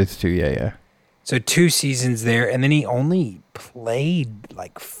 yeah, that is 2, yeah. So 2 seasons there, and then he only played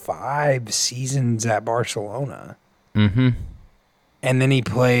like 5 seasons at Barcelona. Mm-hmm. And then he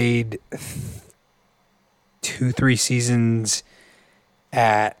played 2-3 seasons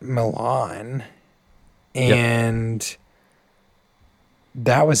at Milan, and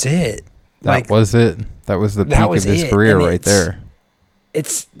that was it. That was it. That was the peak of his career right there.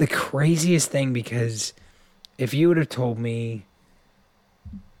 It's the craziest thing, because if you would have told me,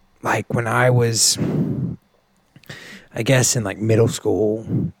 like when I was, I guess in like middle school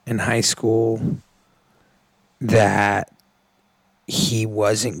and high school, that he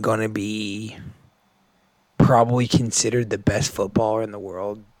wasn't going to be probably considered the best footballer in the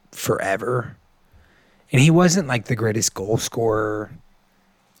world forever. And he wasn't like the greatest goal scorer.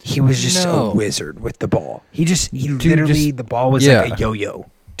 He was just a wizard with the ball. The ball was like a yo-yo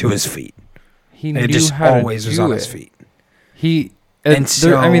to his feet. It just always was on his feet.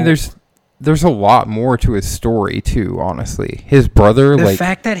 There's a lot more to his story too, honestly. His brother, the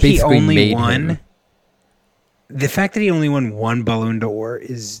fact that he only won 1 Ballon d'Or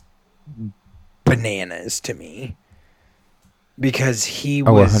is bananas to me, because he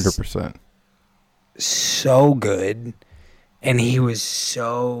was 100%. so good, and he was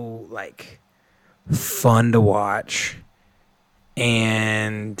so like fun to watch,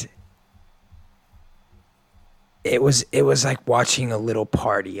 and it was like watching a little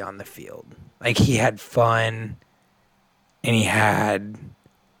party on the field. Like, he had fun, and he had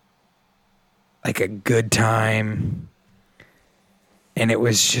like a good time, and it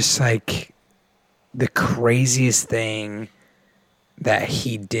was just like the craziest thing that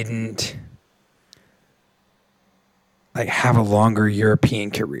he didn't like have a longer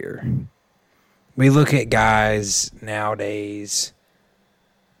European career. We look at guys nowadays,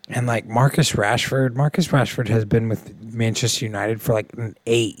 And like Marcus Rashford has been with Manchester United for like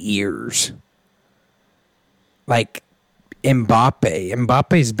 8 years. Like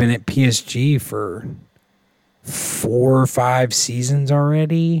Mbappe's been at PSG for 4 or 5 seasons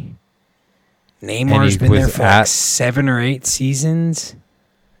already. Neymar's been there for like 7 or 8 seasons.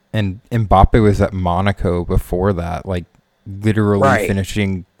 And Mbappe was at Monaco before that, like literally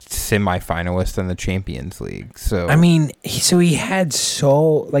finishing semifinalist in the Champions League. So I mean, he had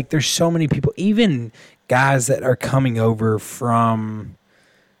there's so many people, even guys that are coming over from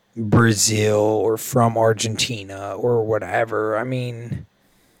Brazil or from Argentina or whatever. I mean,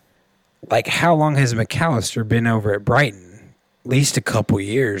 like, how long has McAllister been over at Brighton? At least a couple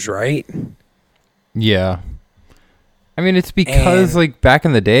years, right? Yeah. I mean, it's because like back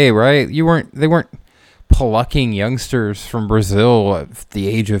in the day, right? They weren't plucking youngsters from Brazil at the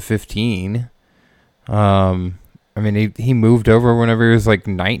age of 15. I mean, he moved over whenever he was like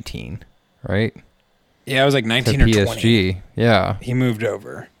 19, right? Yeah, it was like 19 or PSG. 20. Yeah. He moved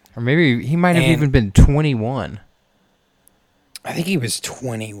over. Or maybe he might have even been 21. I think he was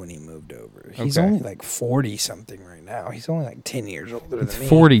 20 when he moved over. He's only like 40 something right now. He's only like 10 years older than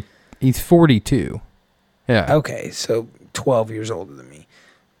me. He's 42. Yeah. Okay, so 12 years older than me.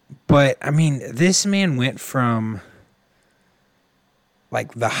 But, I mean, this man went from,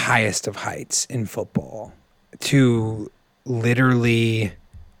 like, the highest of heights in football to literally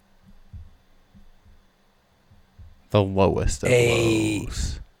the lowest of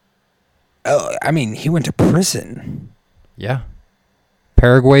lows. Oh, I mean, he went to prison. Yeah.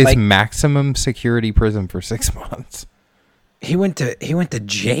 Paraguay's maximum security prison for 6 months. He went to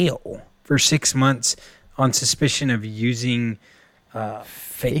jail for 6 months on suspicion of using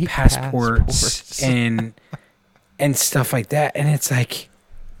fake passports and stuff like that. And it's like,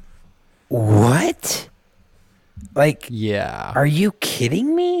 what? Like, yeah. Are you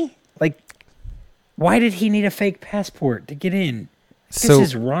kidding me? Like, why did he need a fake passport to get in? This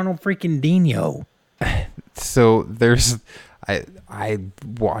is Ronald freaking Dinho. So I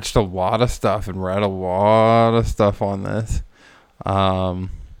watched a lot of stuff and read a lot of stuff on this.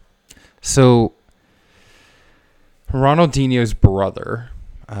 So Ronaldinho's brother,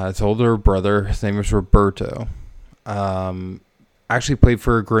 his older brother, his name was Roberto, actually played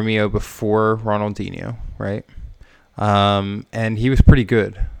for Grêmio before Ronaldinho, right? And he was pretty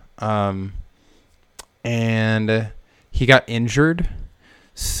good. And he got injured,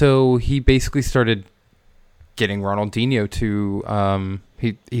 so he basically started getting Ronaldinho to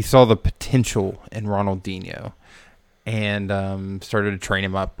he saw the potential in Ronaldinho and started to train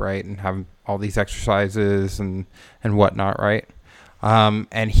him up, right, and have all these exercises and whatnot, right?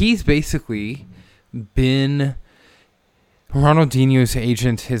 And he's basically been Ronaldinho's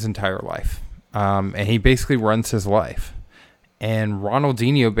agent his entire life, and he basically runs his life. And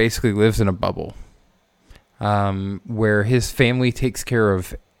Ronaldinho basically lives in a bubble where his family takes care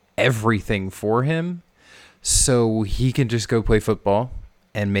of everything for him, so he can just go play football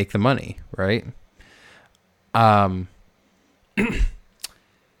and make the money, right?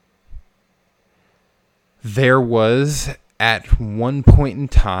 There was, at one point in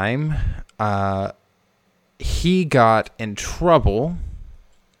time, he got in trouble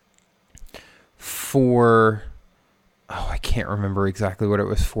for, I can't remember exactly what it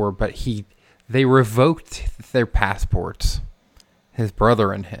was for, but they revoked their passports, his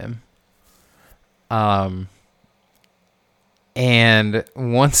brother and him. And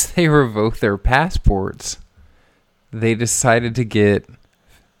once they revoked their passports, they decided to get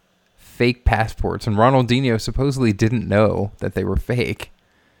fake passports, and Ronaldinho supposedly didn't know that they were fake.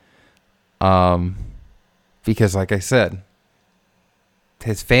 Because like I said,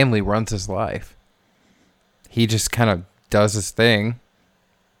 his family runs his life. He just kind of does his thing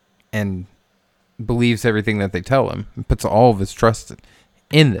and believes everything that they tell him and puts all of his trust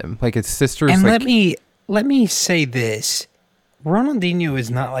in them. Like his sister's. And let me say this. Ronaldinho is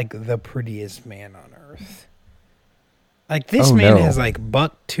not like the prettiest man on earth. Like this man has like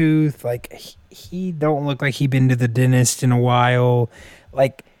buck tooth. Like he don't look like he been to the dentist in a while.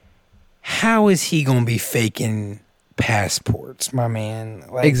 Like, how is he gonna be faking passports, my man?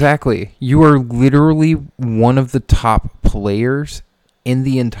 Like, exactly. You are literally one of the top players in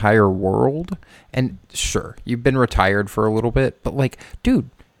the entire world. And sure, you've been retired for a little bit, but like, dude,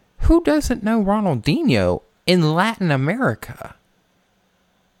 who doesn't know Ronaldinho in Latin America?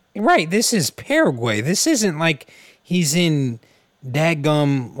 Right, this is Paraguay. This isn't like he's in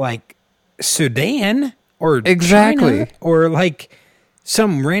daggum like Sudan or China or like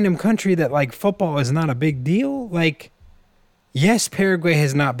some random country that like football is not a big deal. Like, yes, Paraguay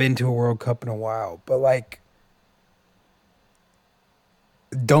has not been to a World Cup in a while, but like,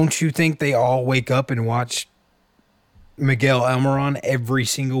 don't you think they all wake up and watch Miguel Almiron every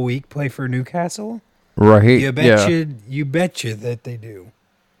single week play for Newcastle? Right. You betcha that they do.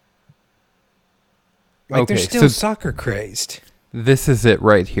 Like, Okay, they're still soccer crazed. This is it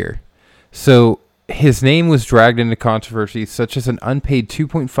right here. So his name was dragged into controversy such as an unpaid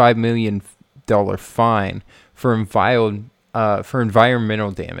 $2.5 million fine for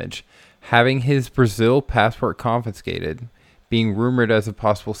environmental damage, having his Brazil passport confiscated, being rumored as a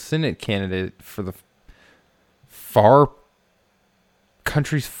possible Senate candidate for the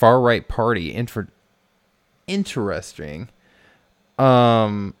country's far right party. Interesting.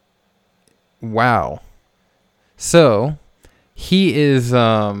 Wow. So he is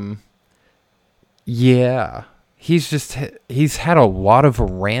he's had a lot of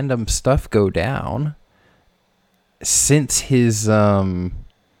random stuff go down since his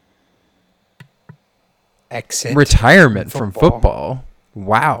Exit retirement from football.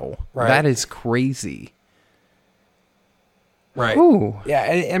 Wow. Right. That is crazy. Right. Ooh.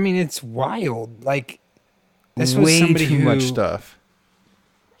 Yeah, I mean, it's wild. Like, this was way somebody too who, much stuff.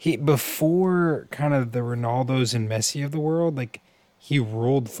 Before kind of the Ronaldos and Messi of the world, like, he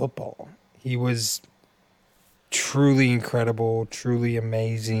ruled football. He was truly incredible, truly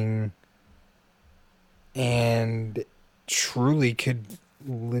amazing, and truly could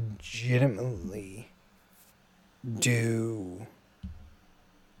legitimately do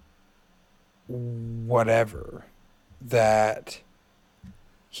whatever that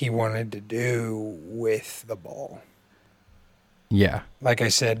he wanted to do with the ball. Yeah. Like I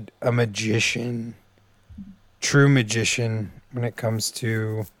said, a magician, true magician when it comes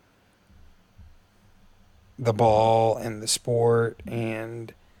to the ball and the sport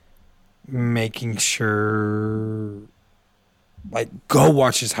and making sure, like, go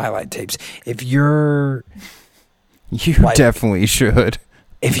watch his highlight tapes. If you're... You like, definitely should.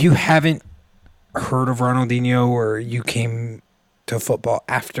 If you haven't heard of Ronaldinho or you came to football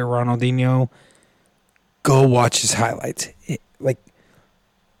after Ronaldinho, go watch his highlights.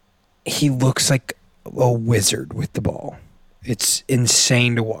 He looks like a wizard with the ball. It's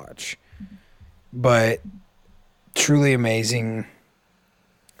insane to watch. But truly amazing.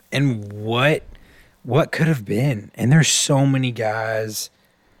 And what could have been. And there's so many guys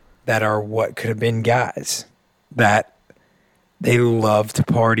that are what could have been guys that they love to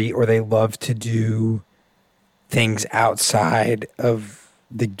party or they love to do things outside of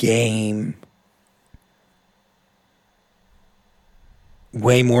the game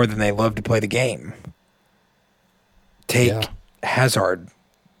way more than they love to play the game. Take Hazard.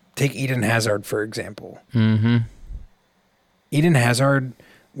 Take Eden Hazard, for example. Mm-hmm. Eden Hazard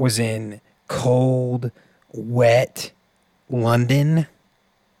was in cold, wet London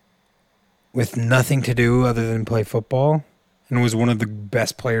with nothing to do other than play football and was one of the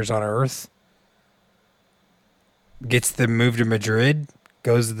best players on earth. Gets the move to Madrid,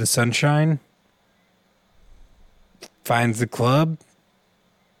 goes to the sunshine, finds the club.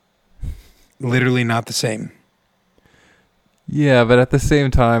 Literally not the same. Yeah, but at the same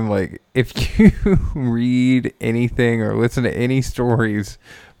time, like, if you read anything or listen to any stories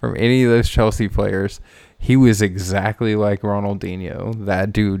from any of those Chelsea players, he was exactly like Ronaldinho.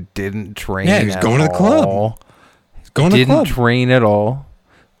 That dude didn't train. Yeah, he was going to the club. He's going to the club. Didn't train at all.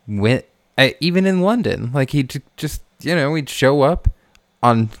 Went even in London. Like, he just, he'd show up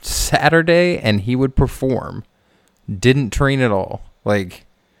on Saturday and he would perform. Didn't train at all. Like,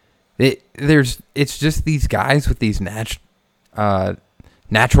 it's just these guys with these natural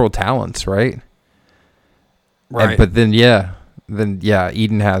talents, right? Right. But then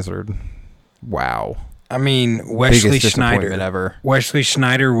Eden Hazard. Wow. I mean, Wesley disappointment Sneijder. Ever. Wesley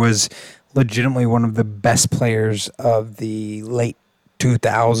Sneijder was legitimately one of the best players of the late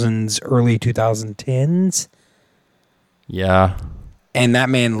 2000s, early 2010s. Yeah. And that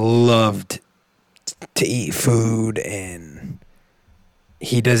man loved to eat food, and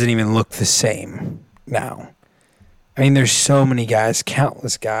he doesn't even look the same now. I mean, there's so many guys,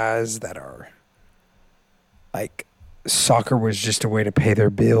 countless guys that are like, soccer was just a way to pay their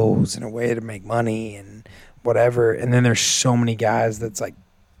bills and a way to make money and whatever. And then there's so many guys that's like,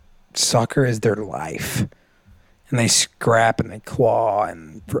 soccer is their life. And they scrap and they claw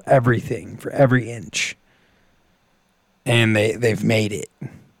and for everything, for every inch. And they've made it.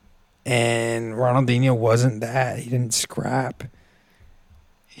 And Ronaldinho wasn't that. He didn't scrap.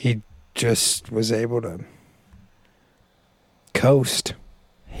 He just was able to coast.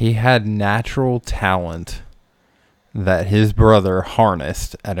 He had natural talent that his brother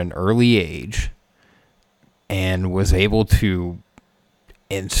harnessed at an early age and was able to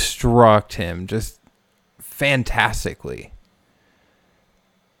instruct him just fantastically.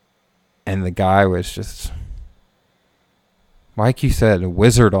 And the guy was just, like you said, a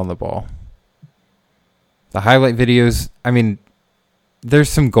wizard on the ball. The highlight videos, I mean, there's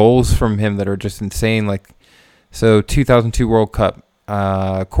some goals from him that are just insane. Like, so 2002 World Cup,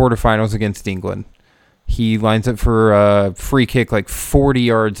 quarterfinals against England. He lines up for a free kick like 40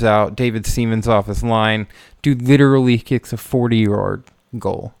 yards out. David Seaman's off his line. Dude literally kicks a 40-yard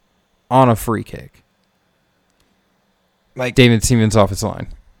goal on a free kick. Like David Seaman's off his line.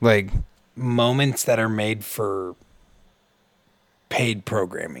 Like moments that are made for paid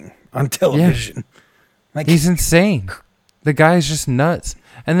programming on television. Yeah. Like he's insane. The guy's just nuts.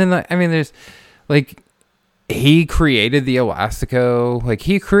 And then, I mean, there's like, he created the Elastico. Like,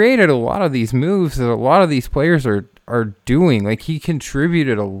 he created a lot of these moves that a lot of these players are doing. Like, he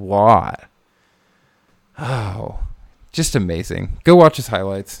contributed a lot. Oh, just amazing. Go watch his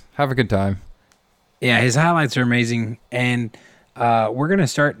highlights. Have a good time. Yeah, his highlights are amazing. And we're going to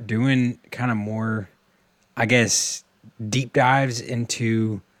start doing kind of more, I guess, deep dives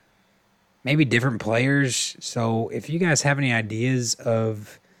into maybe different players. So if you guys have any ideas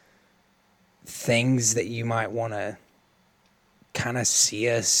of things that you might want to kind of see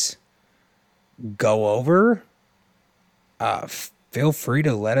us go over, feel free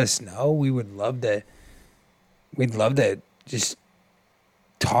to let us know. We'd love to just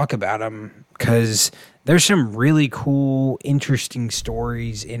talk about them, because there's some really cool, interesting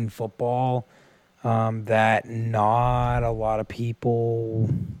stories in football that not a lot of people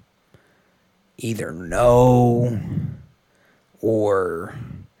either know or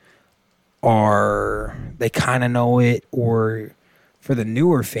they kind of know it, or for the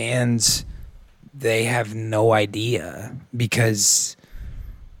newer fans, they have no idea because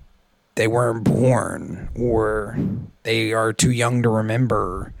they weren't born or they are too young to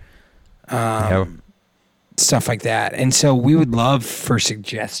remember, stuff like that. And so we would love for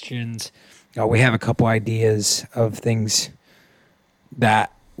suggestions. We have a couple ideas of things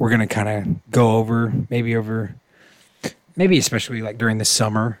that we're going to kind of go over, maybe especially like during the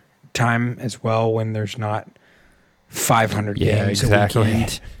summer time as well, when there's not 500 games a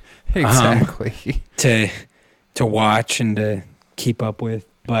weekend exactly to watch and to keep up with.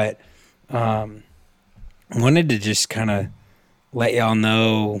 But wanted to just kind of let y'all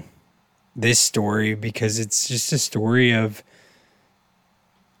know this story, because it's just a story of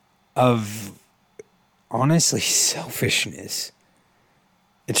honestly selfishness.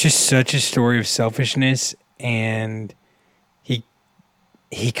 It's just such a story of selfishness, and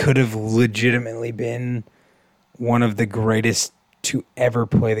he could have legitimately been one of the greatest to ever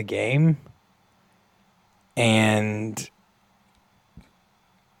play the game. And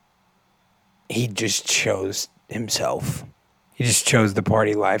he just chose himself. He just chose the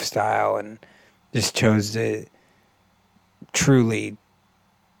party lifestyle and just chose to truly,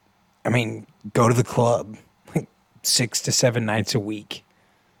 go to the club like 6 to 7 nights a week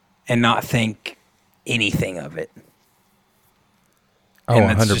and not think anything of it. Oh, and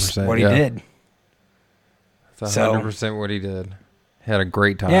that's 100%. just what he did. That's 100% what he did. He had a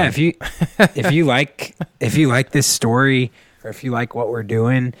great time. Yeah, if you like this story, or if you like what we're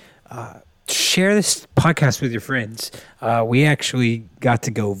doing, share this podcast with your friends. We actually got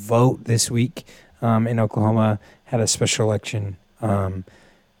to go vote this week in Oklahoma. Had a special election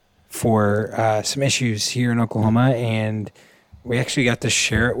for some issues here in Oklahoma, and we actually got to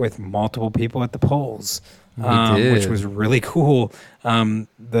share it with multiple people at the polls. We did. Which was really cool.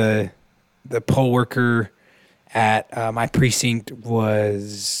 The poll worker at my precinct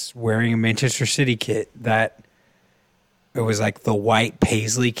was wearing a Manchester City kit that it was like the white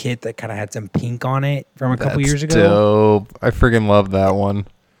paisley kit that kind of had some pink on it from a couple years ago. Dope. I freaking love that one.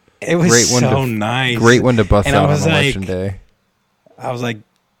 It was nice. Great one to bust and out on election day. I was like,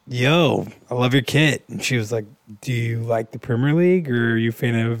 yo, I love your kit. And she was like, do you like the Premier League, or are you a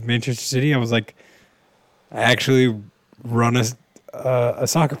fan of Manchester City? I was like, I actually run a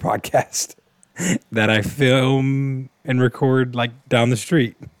soccer podcast that I film and record like down the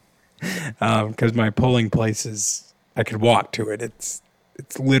street, because my polling place is, I could walk to it. It's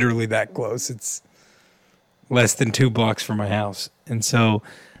literally that close. It's less than 2 blocks from my house. And so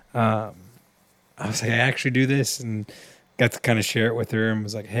I was like, I actually do this, and got to kind of share it with her and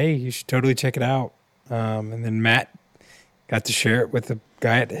was like, hey, you should totally check it out. And then Matt got to share it with the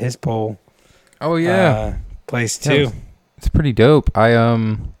guy at his poll. Oh yeah, place too. Yeah, it's pretty dope. I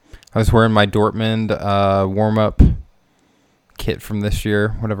was wearing my Dortmund warm up kit from this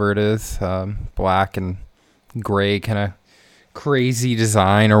year, whatever it is, black and gray, kind of crazy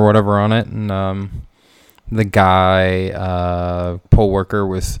design or whatever on it, and the guy poll worker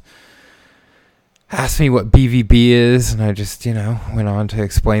was asked me what BVB is, and I just, went on to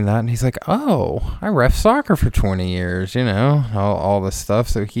explain that. And he's like, "Oh, I ref soccer for 20 years, all this stuff."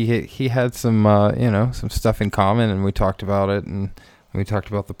 So he had some, some stuff in common, and we talked about it, and we talked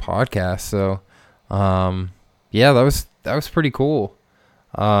about the podcast. So, yeah, that was pretty cool.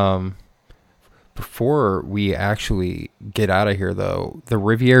 Before we actually get out of here, though, the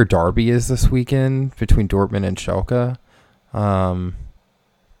Riviera Derby is this weekend between Dortmund and Schalke.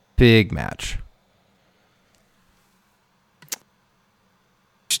 Big match.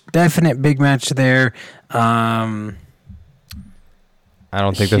 Definite big match there. I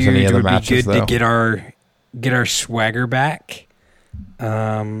don't think there's any other matches, though. Good to get our swagger back,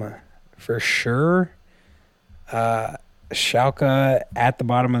 for sure. Schalke at the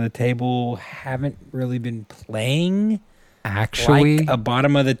bottom of the table haven't really been playing like a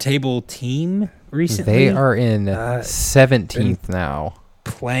bottom of the table team recently. They are in 17th now.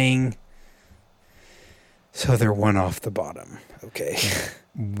 Playing, so they're one off the bottom. Okay.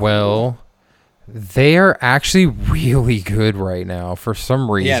 Well, they are actually really good right now for some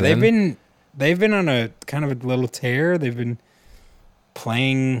reason. Yeah, they've been on a kind of a little tear. They've been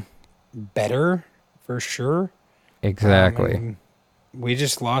playing better for sure. Exactly. We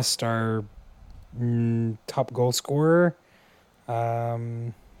just lost our top goal scorer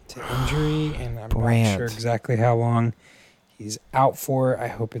to injury, and I'm not sure exactly how long he's out for. I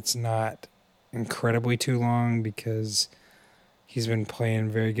hope it's not incredibly too long because he's been playing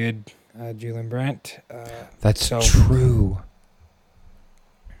very good, Julian Brandt. That's true.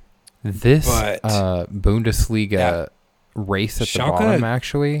 This Bundesliga race at the bottom,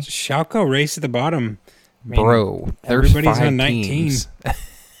 actually. Schalke race at the bottom. Bro, there's everybody's 5 on 19. teams.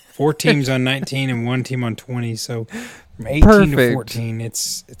 4 teams on 19 and 1 team on 20. So from 18 to 14,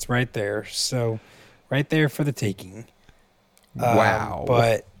 it's right there. So right there for the taking. Wow.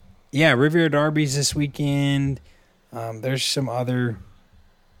 But yeah, Riviera Derbies this weekend. There's some other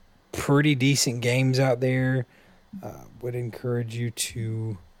pretty decent games out there. Would encourage you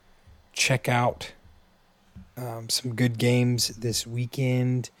to check out some good games this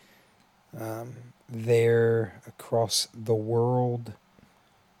weekend. There across the world.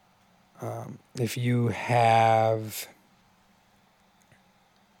 If you have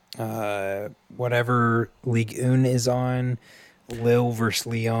whatever Ligue 1 is on, Lille versus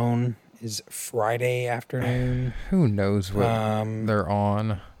Lyon is Friday afternoon. Who knows what they're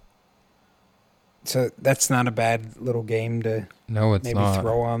on? So that's not a bad little game to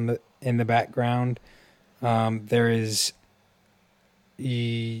throw on in the background. There is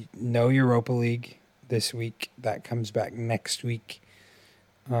no Europa League this week. That comes back next week.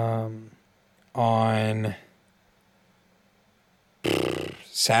 On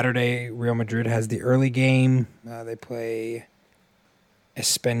Saturday, Real Madrid has the early game. They play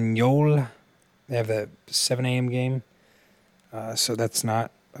Espanyol. They have the 7 a.m. game. So that's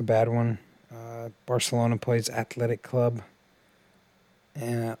not a bad one. Barcelona plays Athletic Club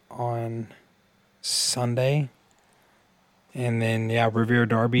on Sunday. And then, Riviera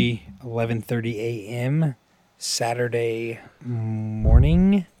Derby, 11:30 a.m. Saturday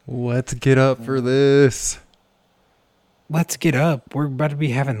morning. Let's get up for this. Let's get up. We're about to be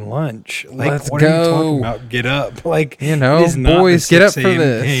having lunch. Let's what go. Are you talking about? Get up. Boys, get up for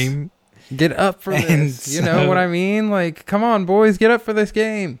this. Game. Get up for this. You know what I mean? Come on, boys, get up for this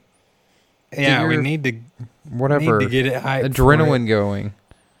game. Yeah, we need to get it hyped. Adrenaline going.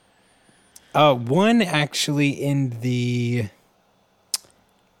 One actually in the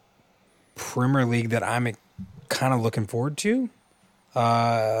Premier League that I'm kind of looking forward to.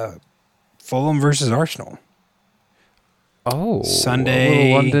 Fulham versus Arsenal. Oh,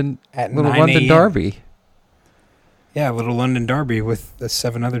 Sunday London derby. Yeah, a little London derby with the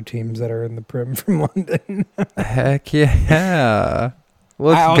 7 other teams that are in the Prem from London. Heck yeah.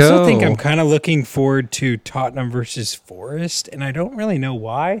 I also think I'm kind of looking forward to Tottenham versus Forest, and I don't really know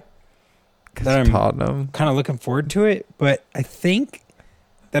why. Because Tottenham. Kind of looking forward to it, but I think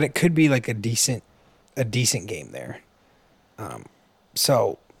that it could be like a decent game there.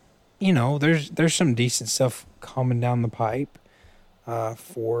 So, there's some decent stuff coming down the pipe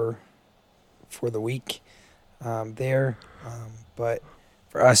for the week there. But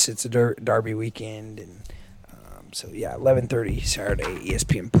for us, it's a derby weekend, and 11:30 Saturday,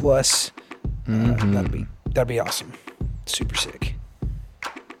 ESPN Plus. That'd be awesome. Super sick.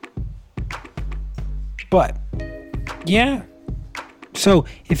 But yeah. So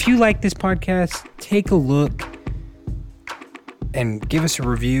if you like this podcast, take a look and give us a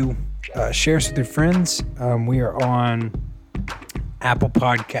review. Share us with your friends. We are on Apple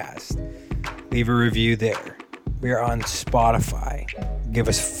Podcast. Leave a review there. We are on Spotify. Give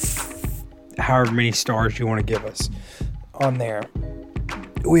us however many stars you want to give us on there.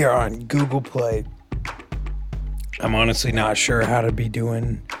 We are on Google Play. I'm honestly not sure how to be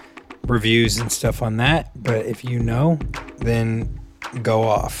doing reviews and stuff on that, but if you know, then go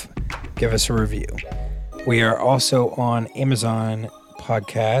off. Give us a review. We are also on Amazon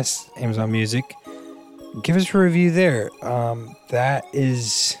Podcasts, Amazon Music. Give us a review there. That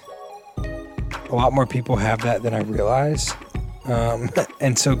is... a lot more people have that than I realize.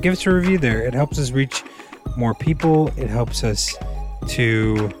 And so give us a review there. It helps us reach more people. It helps us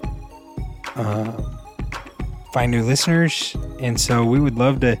to find new listeners. And so we would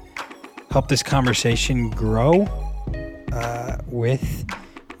love to help this conversation grow with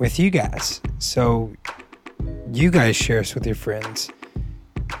you guys. So you guys share us with your friends.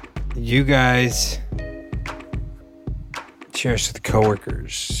 You guys share us with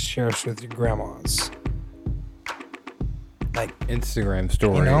coworkers. Share us with your grandmas. Like Instagram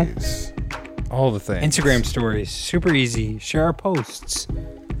stories. You know? All the things. Instagram stories. Super easy. Share our posts.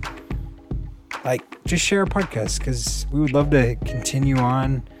 Like, just share our podcast because we would love to continue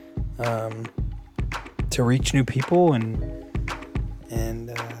on to reach new people and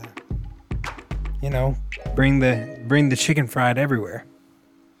you know, bring the chicken fried everywhere.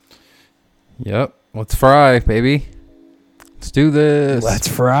 Yep. Let's fry, baby. Let's do this. Let's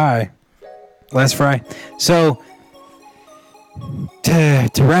fry. So, to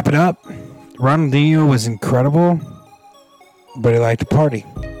wrap it up, Ronaldinho was incredible, but he liked to party.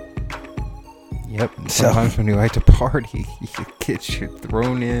 Yep. Sometimes when you like to party, you get you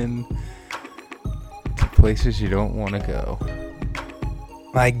thrown in to places you don't want to go.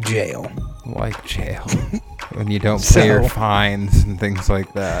 Like jail. When you don't pay your fines and things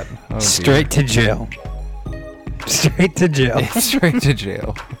like that. Oh, straight to jail. Straight to jail. Yeah, straight to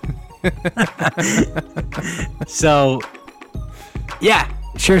jail. So, yeah.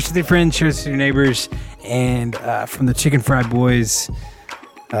 Share us with your friends. Share us with your neighbors. And from the Chicken Fried Boys,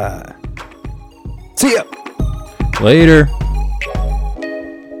 see ya. Later.